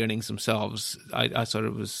or the earnings themselves. I thought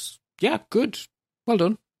it was... yeah, good. Well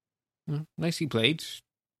done. Nicely played.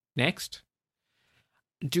 Next.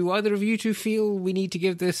 Do either of you two feel we need to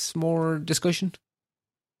give this more discussion?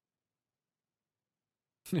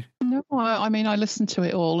 No, I mean, I listened to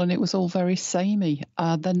it all and it was all very samey.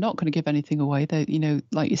 They're not going to give anything away. They,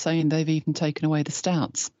 like you're saying, they've even taken away the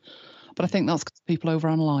stats. But I think that's because people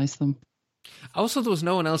overanalyze them. Also, there was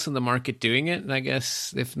no one else in the market doing it. And I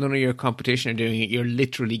guess if none of your competition are doing it, you're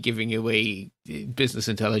literally giving away business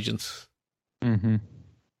intelligence. I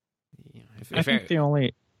think the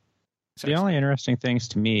only interesting things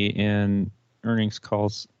to me in earnings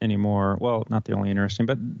calls anymore, well, not the only interesting,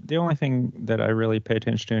 but the only thing that I really pay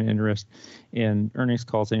attention to and interest in earnings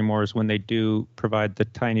calls anymore is when they do provide the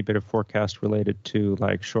tiny bit of forecast related to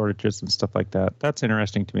like shortages and stuff like that. That's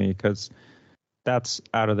interesting to me because that's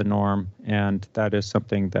out of the norm, and that is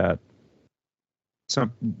something that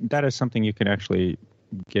you can actually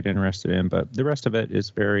get interested in. But the rest of it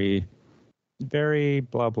is very, very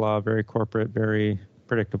blah blah, very corporate, very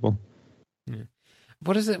predictable. Yeah.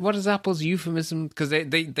 What is it? What is Apple's euphemism? Because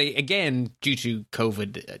they again, due to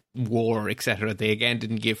COVID, war, etc., they again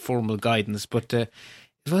didn't give formal guidance. But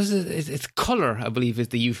it's color, I believe, is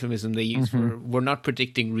the euphemism they use for we're not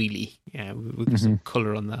predicting really. Yeah, we'll give some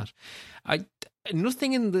color on that.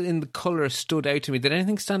 Nothing in the color stood out to me. Did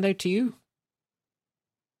anything stand out to you?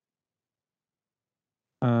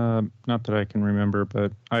 Not that I can remember,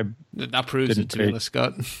 but that proves it, to be honest,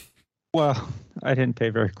 Scott. Well, I didn't pay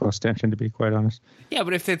very close attention, to be quite honest. Yeah,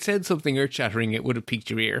 but if they'd said something earth-shattering, it would have piqued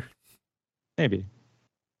your ear. Maybe.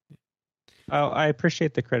 I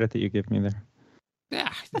appreciate the credit that you give me there.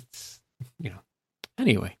 Yeah, it's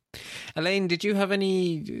Anyway, Elaine, did you have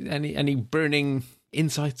any burning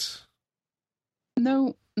insights?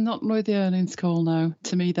 No, not with the earnings call. No,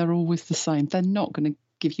 to me, they're always the same. They're not going to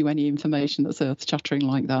give you any information that's earth-shattering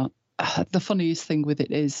like that. The funniest thing with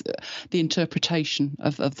it is the interpretation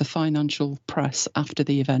of the financial press after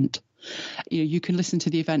the event. You can listen to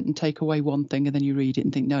the event and take away one thing, and then you read it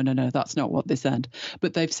and think, no, that's not what they said.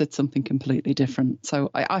 But they've said something completely different. So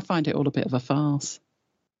I find it all a bit of a farce.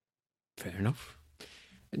 Fair enough.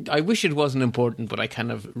 I wish it wasn't important, but I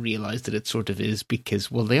kind of realised that it sort of is because,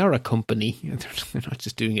 well, they are a company. They're not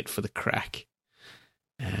just doing it for the crack.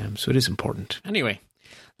 So it is important. Anyway.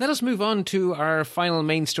 Let us move on to our final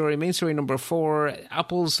main story. Main story number 4,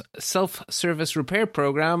 Apple's self-service repair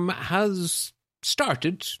program has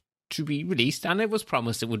started to be released, and it was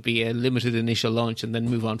promised it would be a limited initial launch and then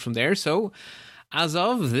move on from there. So, as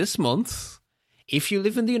of this month, if you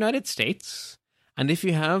live in the United States, and if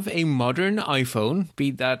you have a modern iPhone, be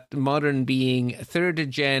that modern being 3rd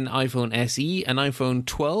gen iPhone SE, an iPhone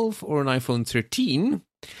 12, or an iPhone 13...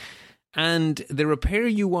 and the repair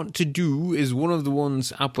you want to do is one of the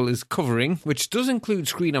ones Apple is covering, which does include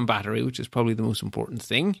screen and battery, which is probably the most important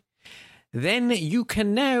thing, then you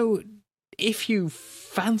can now, if you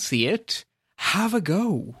fancy it, have a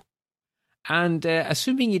go. And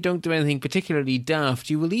assuming you don't do anything particularly daft,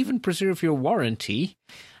 you will even preserve your warranty.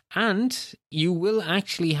 And you will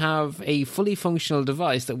actually have a fully functional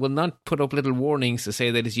device that will not put up little warnings to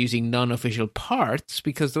say that it's using non-official parts,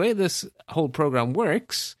 because the way this whole program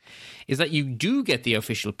works is that you do get the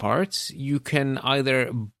official parts. You can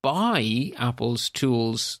either buy Apple's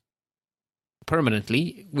tools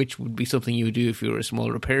permanently, which would be something you would do if you were a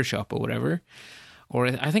small repair shop or whatever. Or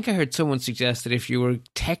I think I heard someone suggest that if you were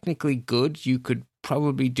technically good, you could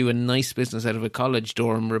probably do a nice business out of a college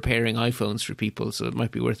dorm repairing iPhones for people. So it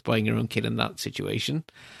might be worth buying your own kit in that situation.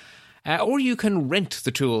 Or you can rent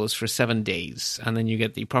the tools for 7 days, and then you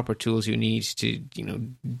get the proper tools you need to,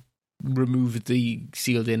 remove the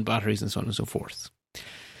sealed in batteries and so on and so forth.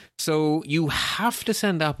 So you have to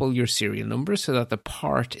send Apple your serial number so that the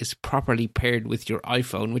part is properly paired with your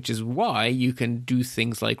iPhone, which is why you can do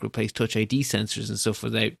things like replace Touch ID sensors and stuff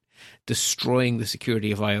without destroying the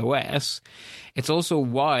security of iOS. It's also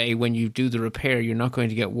why when you do the repair, you're not going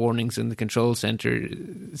to get warnings in the control center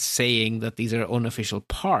saying that these are unofficial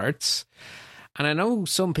parts. And I know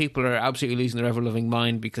some people are absolutely losing their ever-loving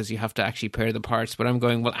mind because you have to actually pair the parts, but I'm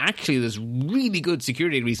going, well, actually, there's really good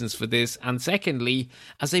security reasons for this. And secondly,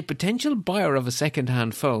 as a potential buyer of a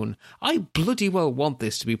second-hand phone, I bloody well want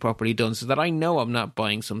this to be properly done so that I know I'm not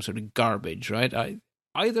buying some sort of garbage, right?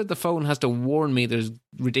 Either the phone has to warn me there's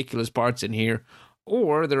ridiculous parts in here,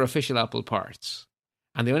 or they're official Apple parts.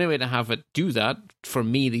 And the only way to have it do that, for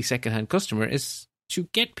me, the second-hand customer, is to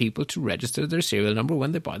get people to register their serial number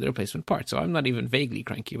when they buy the replacement part. So I'm not even vaguely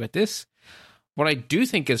cranky about this. What I do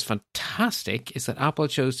think is fantastic is that Apple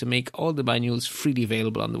chose to make all the manuals freely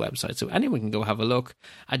available on the website. So anyone can go have a look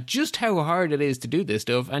at just how hard it is to do this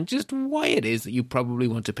stuff and just why it is that you probably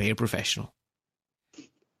want to pay a professional.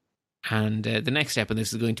 And the next step in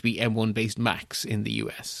this is going to be M1-based Macs in the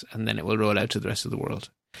US, and then it will roll out to the rest of the world.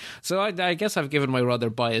 So I guess I've given my rather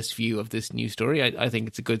biased view of this new story. I think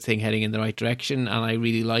it's a good thing heading in the right direction, and I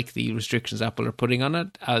really like the restrictions Apple are putting on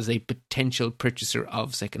it as a potential purchaser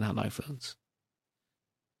of second-hand iPhones.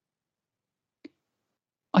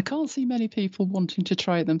 I can't see many people wanting to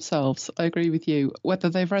try it themselves. I agree with you, whether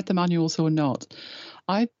they've read the manuals or not.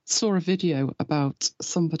 I saw a video about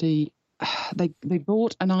somebody. They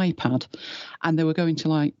bought an iPad and they were going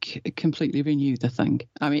to completely renew the thing.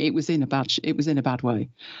 I mean, it was in a bad way.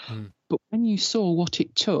 But when you saw what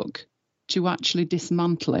it took to actually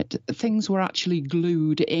dismantle it, things were actually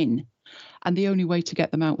glued in, and the only way to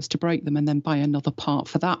get them out was to break them and then buy another part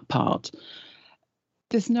for that part.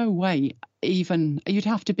 There's no way, even you'd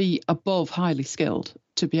have to be above highly skilled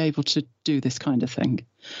to be able to do this kind of thing.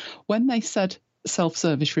 When they said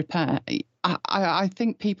self-service repair, I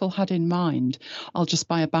think people had in mind, I'll just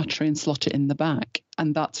buy a battery and slot it in the back,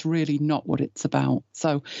 and that's really not what it's about.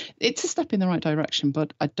 So it's a step in the right direction,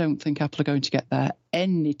 but I don't think Apple are going to get there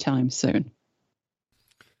anytime soon.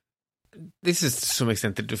 This is to some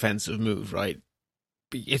extent the defensive move, right?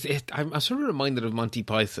 I'm sort of reminded of Monty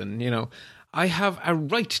Python, I have a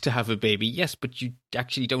right to have a baby, yes, but you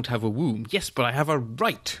actually don't have a womb. Yes, but I have a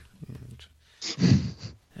right.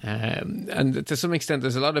 And to some extent,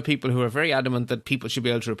 there's a lot of people who are very adamant that people should be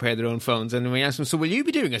able to repair their own phones. And when we ask them, so will you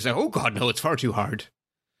be doing it? I say, oh God, no, it's far too hard.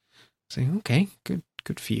 I say, okay,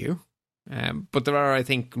 good for you. But there are, I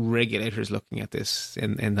think, regulators looking at this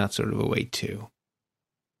in that sort of a way too.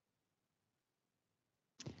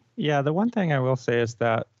 Yeah, the one thing I will say is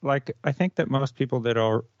that, I think that most people that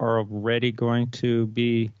are already going to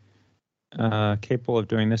be capable of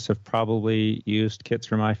doing this have probably used kits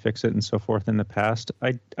from iFixit and so forth in the past.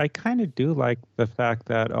 I kind of do like the fact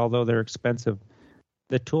that although they're expensive,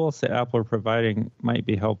 the tools that Apple are providing might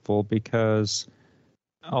be helpful, because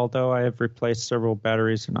although I have replaced several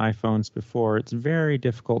batteries in iPhones before, it's very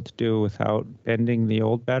difficult to do without bending the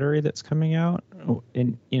old battery that's coming out,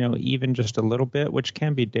 and even just a little bit, which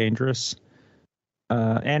can be dangerous.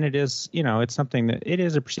 And it is, it's something that it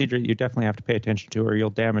is a procedure that you definitely have to pay attention to, or you'll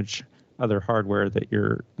damage other hardware that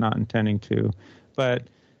you're not intending to. But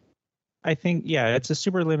I think, it's a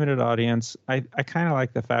super limited audience. I kind of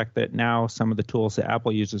like the fact that now some of the tools that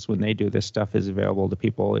Apple uses when they do this stuff is available to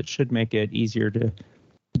people. It should make it easier to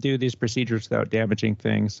do these procedures without damaging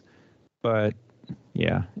things. But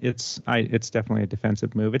yeah, it's definitely a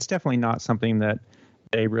defensive move. It's definitely not something that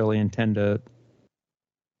they really intend to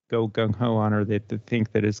go gung-ho on, or that they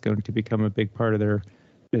think that is going to become a big part of their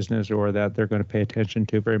business, or that they're going to pay attention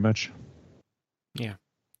to very much. Yeah.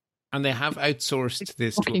 And they have outsourced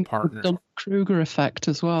this to a partner. The Kruger effect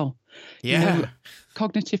as well. Yeah.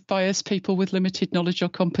 Cognitive bias, people with limited knowledge or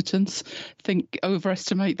competence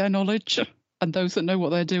overestimate their knowledge, and those that know what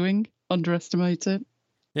they're doing underestimate it.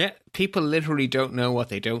 Yeah. People literally don't know what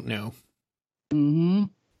they don't know. Mm-hmm.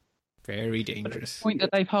 Very dangerous. At the point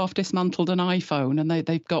that they've half dismantled an iPhone and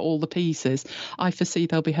they've got all the pieces, I foresee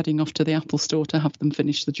they'll be heading off to the Apple Store to have them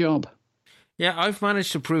finish the job. Yeah, I've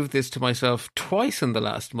managed to prove this to myself twice in the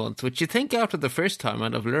last month, which you'd think after the first time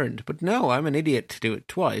I'd have learned. But no, I'm an idiot to do it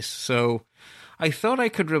twice. So I thought I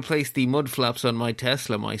could replace the mud flaps on my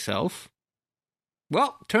Tesla myself.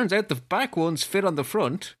 Well, turns out the back ones fit on the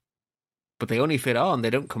front, but they only fit on, they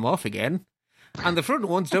don't come off again. And the front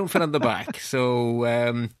ones don't fit on the back.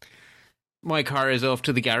 So my car is off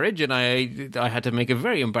to the garage, and I had to make a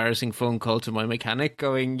very embarrassing phone call to my mechanic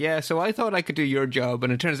going, yeah, so I thought I could do your job,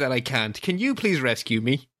 and it turns out I can't. Can you please rescue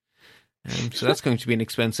me? So that's going to be an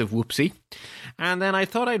expensive whoopsie. And then I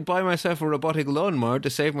thought I'd buy myself a robotic lawnmower to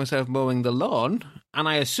save myself mowing the lawn, and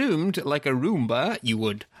I assumed, like a Roomba, you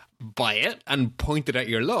would buy it and point it at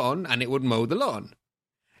your lawn, and it would mow the lawn.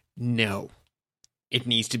 No. It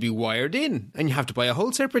needs to be wired in, and you have to buy a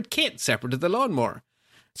whole separate kit, separate to the lawnmower.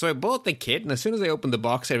 So I bought the kit, and as soon as I opened the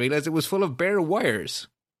box, I realised it was full of bare wires.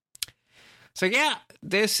 So yeah,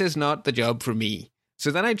 this is not the job for me.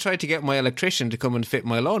 So then I tried to get my electrician to come and fit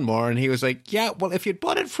my lawnmower, and he was like, yeah, well, if you'd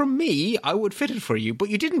bought it from me, I would fit it for you, but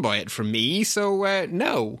you didn't buy it from me, so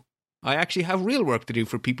no. I actually have real work to do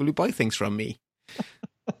for people who buy things from me.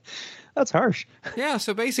 That's harsh. Yeah,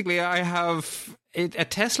 so basically I have a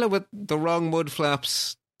Tesla with the wrong mud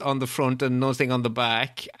flaps on the front and nothing on the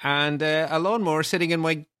back, and a lawnmower sitting in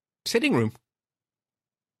my sitting room.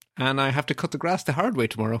 And I have to cut the grass the hard way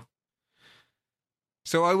tomorrow.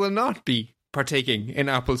 So I will not be partaking in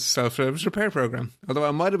Apple's self-service repair program, although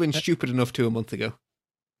I might have been stupid enough to a month ago.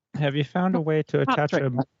 Have you found a way to attach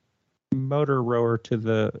a motor rower to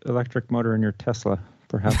the electric motor in your Tesla,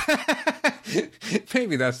 perhaps?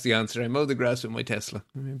 Maybe that's the answer. I mow the grass with my Tesla.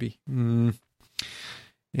 Maybe.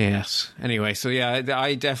 Yes. Anyway, so yeah,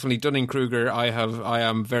 I definitely Dunning-Kruger. I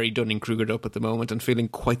am very Dunning-Krugered up at the moment and feeling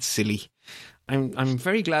quite silly. I'm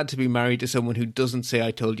very glad to be married to someone who doesn't say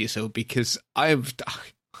 "I told you so," because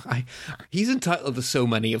he's entitled to so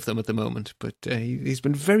many of them at the moment. But he's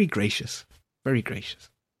been very gracious, very gracious.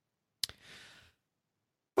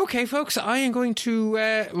 Okay, folks, I am going to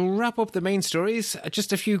wrap up the main stories.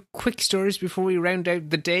 Just a few quick stories before we round out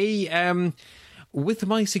the day. With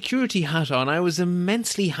my security hat on, I was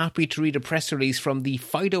immensely happy to read a press release from the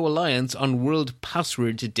FIDO Alliance on World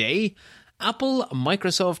Password today. Apple,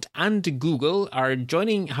 Microsoft, and Google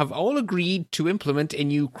have all agreed to implement a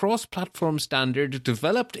new cross-platform standard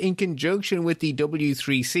developed in conjunction with the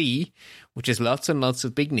W3C, which is lots and lots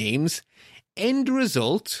of big names. End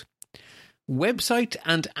result: website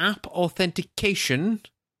and app authentication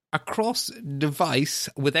across device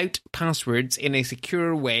without passwords in a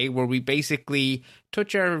secure way, where we basically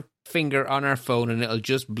touch our finger on our phone and it'll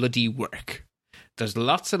just bloody work. There's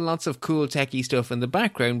lots and lots of cool techie stuff in the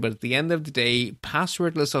background, but at the end of the day,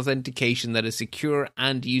 passwordless authentication that is secure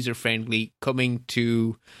and user-friendly coming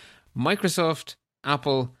to Microsoft,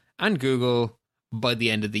 Apple, and Google by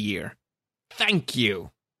the end of the year. Thank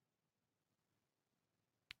you.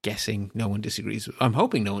 Guessing no one disagrees with. I'm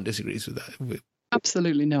hoping no one disagrees with that.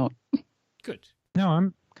 Absolutely not. Good. No,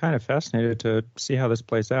 I'm kind of fascinated to see how this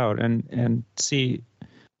plays out and see.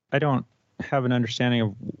 I don't have an understanding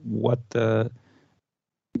of what the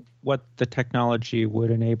technology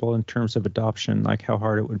would enable in terms of adoption, like how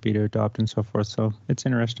hard it would be to adopt and so forth. So it's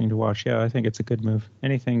interesting to watch. Yeah, I think it's a good move.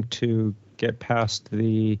 Anything to get past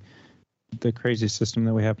the crazy system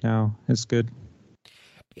that we have now is good.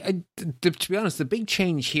 To be honest, the big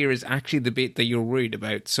change here is actually the bit that you're worried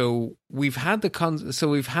about. So we've had the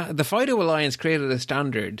FIDO Alliance created a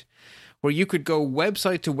standard where you could go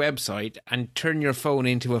website to website and turn your phone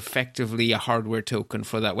into effectively a hardware token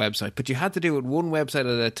for that website. But you had to do it one website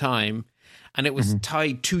at a time, and it was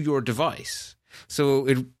tied to your device. So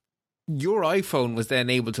your iPhone was then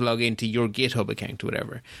able to log into your GitHub account or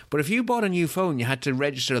whatever. But if you bought a new phone, you had to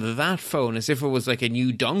register that phone as if it was like a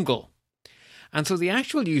new dongle. And so the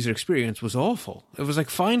actual user experience was awful. It was like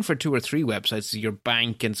fine for 2 or 3 websites, your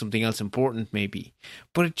bank and something else important maybe,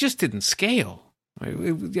 but it just didn't scale.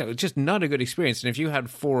 It was just not a good experience. And if you had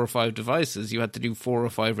 4 or 5 devices, you had to do 4 or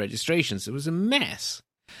 5 registrations. It was a mess.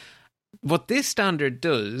 What this standard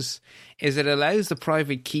does is it allows the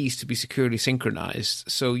private keys to be securely synchronized.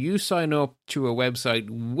 So you sign up to a website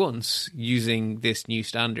once using this new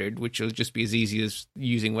standard, which will just be as easy as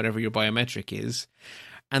using whatever your biometric is.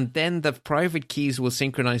 And then the private keys will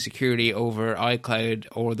synchronize securely over iCloud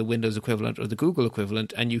or the Windows equivalent or the Google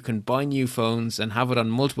equivalent, and you can buy new phones and have it on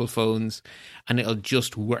multiple phones, and it'll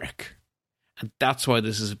just work. And that's why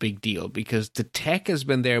this is a big deal, because the tech has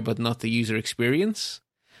been there, but not the user experience.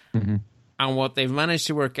 Mm-hmm. And what they've managed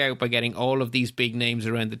to work out by getting all of these big names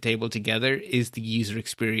around the table together is the user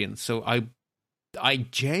experience. So I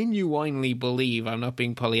genuinely believe, I'm not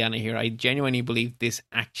being Pollyanna here, I genuinely believe this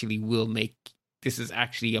is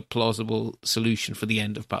actually a plausible solution for the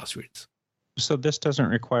end of passwords. So this doesn't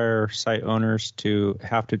require site owners to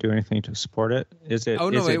have to do anything to support it? Is it? Oh,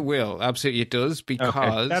 no, it will. Absolutely, it does, because...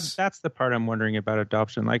 Okay. That's the part I'm wondering about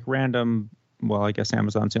adoption. Like random, well, I guess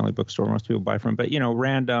Amazon's the only bookstore most people buy from, but,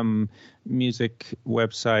 random music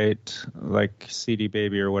website like CD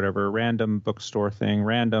Baby or whatever, random bookstore thing,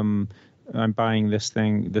 random... I'm buying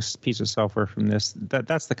this piece of software from this.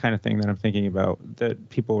 That's the kind of thing that I'm thinking about, that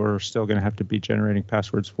people are still going to have to be generating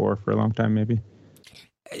passwords for a long time, maybe.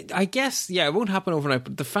 I guess, yeah, it won't happen overnight,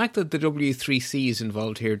 but the fact that the W3C is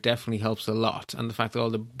involved here definitely helps a lot, and the fact that all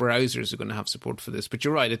the browsers are going to have support for this. But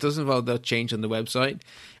you're right, it does involve that change on the website.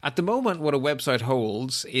 At the moment, what a website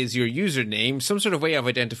holds is your username, some sort of way of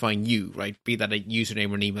identifying you, right? Be that a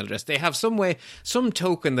username or an email address. They have some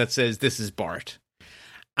token that says this is Bart.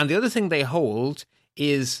 And the other thing they hold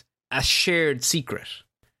is a shared secret.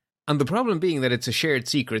 And the problem being that it's a shared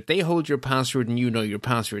secret, they hold your password and you know your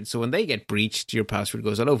password. So when they get breached, your password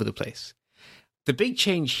goes all over the place. The big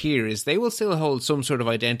change here is they will still hold some sort of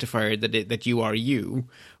identifier that you are you,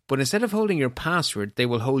 but instead of holding your password, they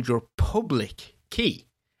will hold your public key.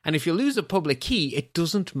 And if you lose a public key, it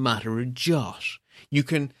doesn't matter a jot. You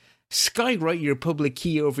can skywrite your public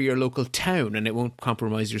key over your local town and it won't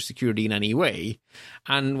compromise your security in any way.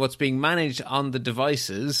 And what's being managed on the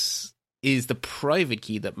devices is the private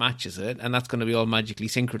key that matches it, and that's going to be all magically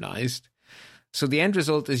synchronized. So the end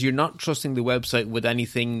result is you're not trusting the website with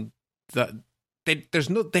anything that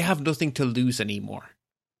they have nothing to lose anymore.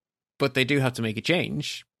 But they do have to make a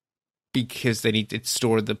change because they need to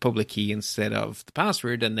store the public key instead of the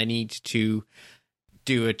password, and they need to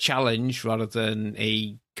do a challenge rather than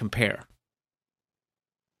a compare.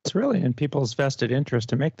 It's really in people's vested interest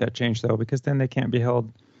to make that change, though, because then they can't be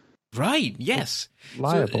held yes,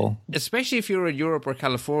 liable. So, especially if you're in Europe or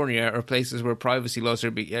California or places where privacy laws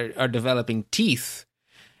are developing teeth.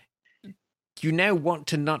 You now want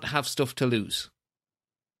to not have stuff to lose.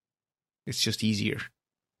 It's just easier.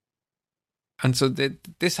 And so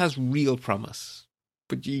this has real promise.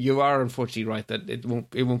 But you are unfortunately right that it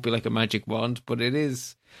won't be like a magic wand, but it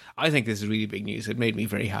is. I think this is really big news. It made me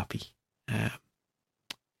very happy. Yeah,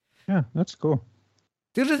 that's cool.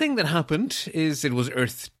 The other thing that happened is it was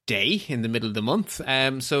Earth Day in the middle of the month.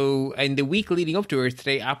 So in the week leading up to Earth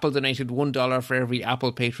Day, Apple donated $1 for every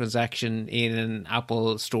Apple Pay transaction in an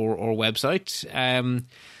Apple store or website.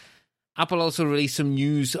 Apple also released some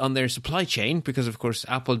news on their supply chain because, of course,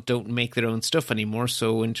 Apple don't make their own stuff anymore.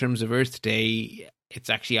 So in terms of Earth Day, it's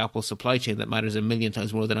actually Apple's supply chain that matters a million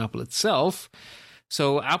times more than Apple itself.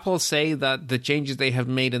 So Apple say that the changes they have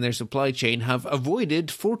made in their supply chain have avoided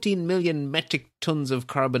 14 million metric tons of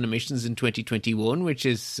carbon emissions in 2021, which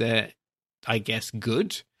is, I guess,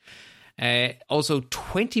 good. Also,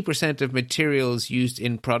 20% of materials used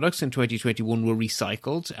in products in 2021 were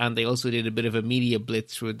recycled, and they also did a bit of a media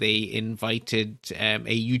blitz where they invited a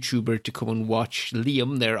YouTuber to come and watch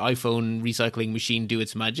Liam, their iPhone recycling machine, do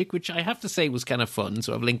its magic, which I have to say was kind of fun,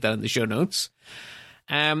 so I've linked that in the show notes.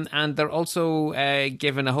 And they're also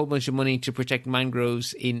given a whole bunch of money to protect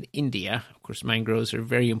mangroves in India. Of course, mangroves are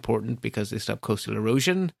very important because they stop coastal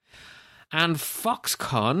erosion. And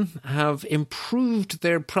Foxconn have improved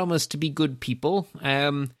their promise to be good people.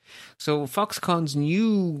 So Foxconn's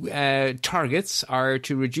new targets are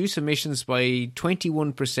to reduce emissions by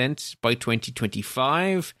 21% by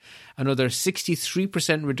 2025, another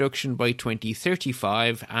 63% reduction by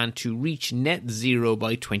 2035, and to reach net zero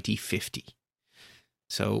by 2050.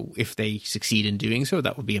 So if they succeed in doing so,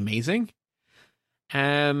 that would be amazing.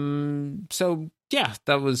 So yeah,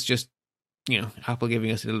 that was just, Apple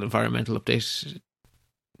giving us a little environmental update.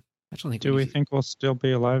 I don't think. Do we think we'll still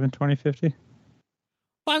be alive in 2050?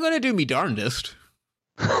 Well, I'm going to do me darndest.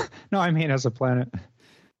 No, I mean as a planet.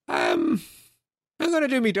 I'm going to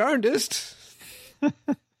do me darndest.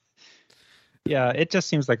 Yeah, it just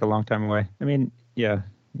seems like a long time away. I mean, yeah.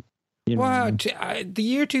 Wow, the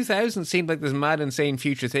year 2000 seemed like this mad, insane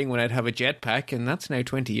future thing when I'd have a jetpack, and that's now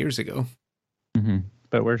 20 years ago. Mm-hmm.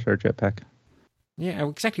 But where's our jetpack? Yeah,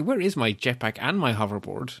 exactly. Where is my jetpack and my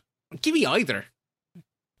hoverboard? Give me either.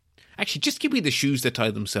 Actually, just give me the shoes that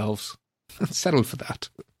tie themselves. Settle for that.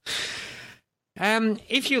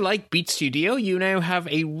 If you like Beat Studio, you now have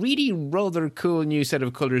a really rather cool new set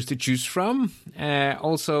of colours to choose from.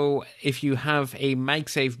 Also, if you have a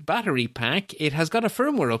MagSafe battery pack, it has got a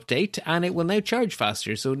firmware update and it will now charge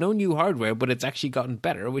faster. So no new hardware, but it's actually gotten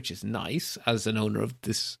better, which is nice as an owner of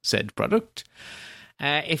this said product.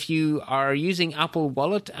 If you are using Apple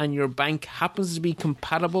Wallet and your bank happens to be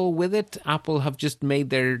compatible with it, Apple have just made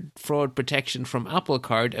their fraud protection from Apple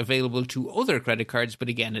Card available to other credit cards. But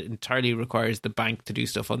again, it entirely requires the bank to do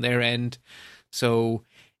stuff on their end. So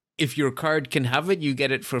if your card can have it, you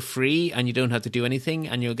get it for free and you don't have to do anything,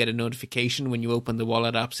 and you'll get a notification when you open the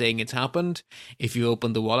Wallet app saying it's happened. If you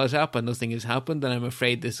open the Wallet app and nothing has happened, then I'm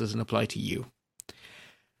afraid this doesn't apply to you.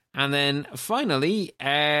 And then finally,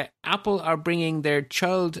 Apple are bringing their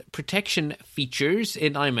child protection features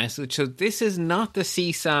in iMessage. So this is not the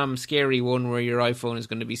CSAM scary one where your iPhone is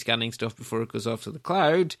going to be scanning stuff before it goes off to the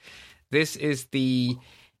cloud. This is the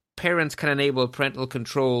parents can enable parental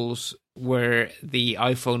controls where the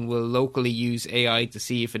iPhone will locally use AI to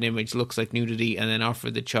see if an image looks like nudity and then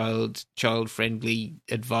offer the child-friendly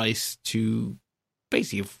advice to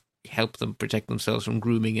basically help them protect themselves from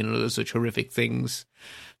grooming and other such horrific things.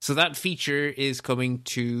 So that feature is coming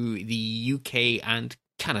to the UK and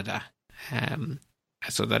Canada.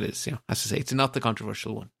 So that is, as I say, it's not the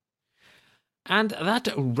controversial one. And that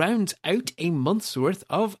rounds out a month's worth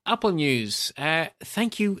of Apple news.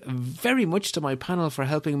 Thank you very much to my panel for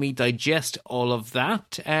helping me digest all of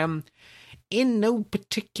that. In no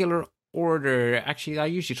particular order, actually, I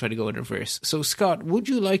usually try to go in reverse. So, Scott, would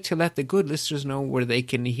you like to let the good listeners know where they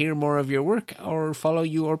can hear more of your work or follow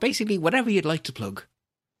you, or basically whatever you'd like to plug?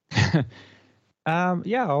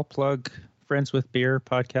 I'll plug Friends with Beer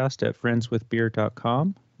podcast at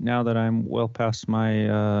friendswithbeer.com. Now that I'm well past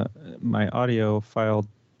my my audio file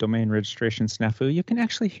domain registration snafu, you can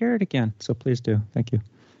actually hear it again. So please do. Thank you.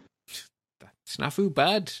 Snafu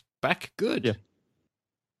bad, back good. Yeah.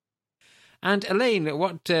 And Elaine,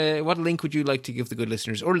 what link would you like to give the good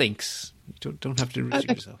listeners, or links? You don't have to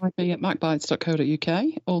restrict yourself. I'd be at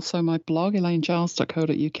macbytes.co.uk. Also my blog,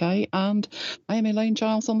 elainegiles.co.uk, and I am Elaine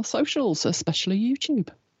Giles on the socials, especially YouTube.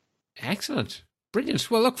 Excellent. Brilliant.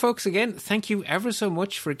 Well, look, folks, again, thank you ever so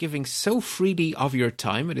much for giving so freely of your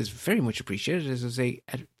time. It is very much appreciated. It was a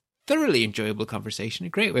thoroughly enjoyable conversation. A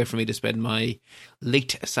great way for me to spend my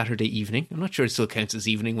late Saturday evening. I'm not sure it still counts as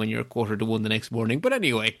evening when you're 1:45 the next morning. But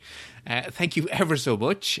anyway, thank you ever so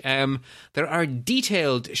much. There are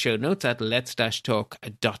detailed show notes at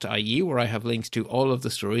lets-talk.ie where I have links to all of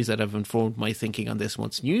the stories that have informed my thinking on this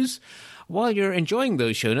month's news. While you're enjoying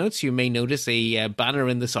those show notes, you may notice a banner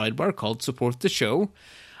in the sidebar called Support the Show.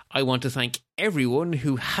 I want to thank everyone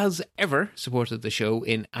who has ever supported the show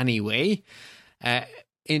in any way.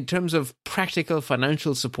 In terms of practical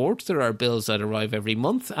financial support, there are bills that arrive every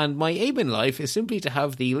month, and my aim in life is simply to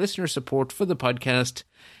have the listener support for the podcast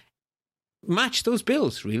match those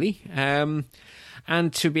bills, really,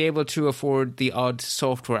 and to be able to afford the odd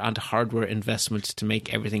software and hardware investment to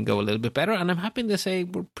make everything go a little bit better. And I'm happy to say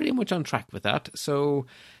we're pretty much on track with that. So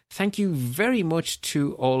thank you very much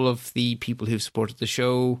to all of the people who've supported the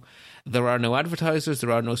show. There are no advertisers,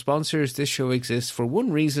 there are no sponsors. This show exists for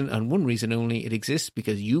one reason and one reason only. It exists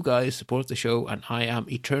because you guys support the show, and I am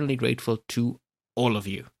eternally grateful to all of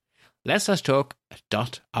you.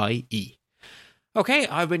 Let's-talk.ie. Okay,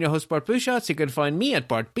 I've been your host, Bart Busschots. You can find me at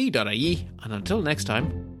bartb.ie. And until next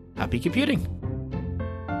time, happy computing.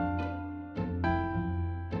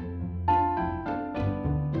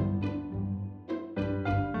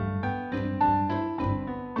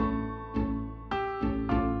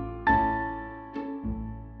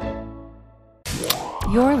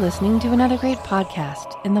 You're listening to another great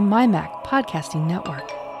podcast in the MyMac Podcasting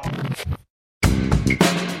Network.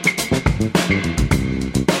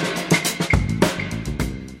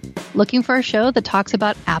 Looking for a show that talks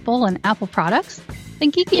about Apple and Apple products?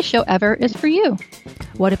 Then Geekiest Show Ever is for you.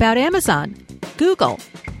 What about Amazon? Google.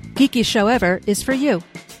 Geekiest Show Ever is for you.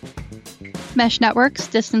 Mesh networks,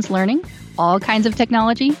 distance learning, all kinds of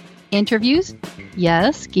technology, interviews.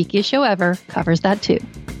 Yes, Geekiest Show Ever covers that too.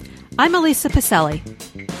 I'm Elisa Pacelli.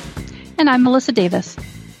 And I'm Melissa Davis.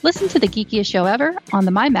 Listen to the Geekiest Show Ever on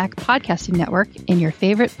the MyMac Podcasting Network in your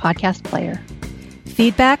favorite podcast player.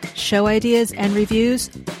 Feedback, show ideas, and reviews,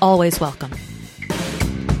 always welcome.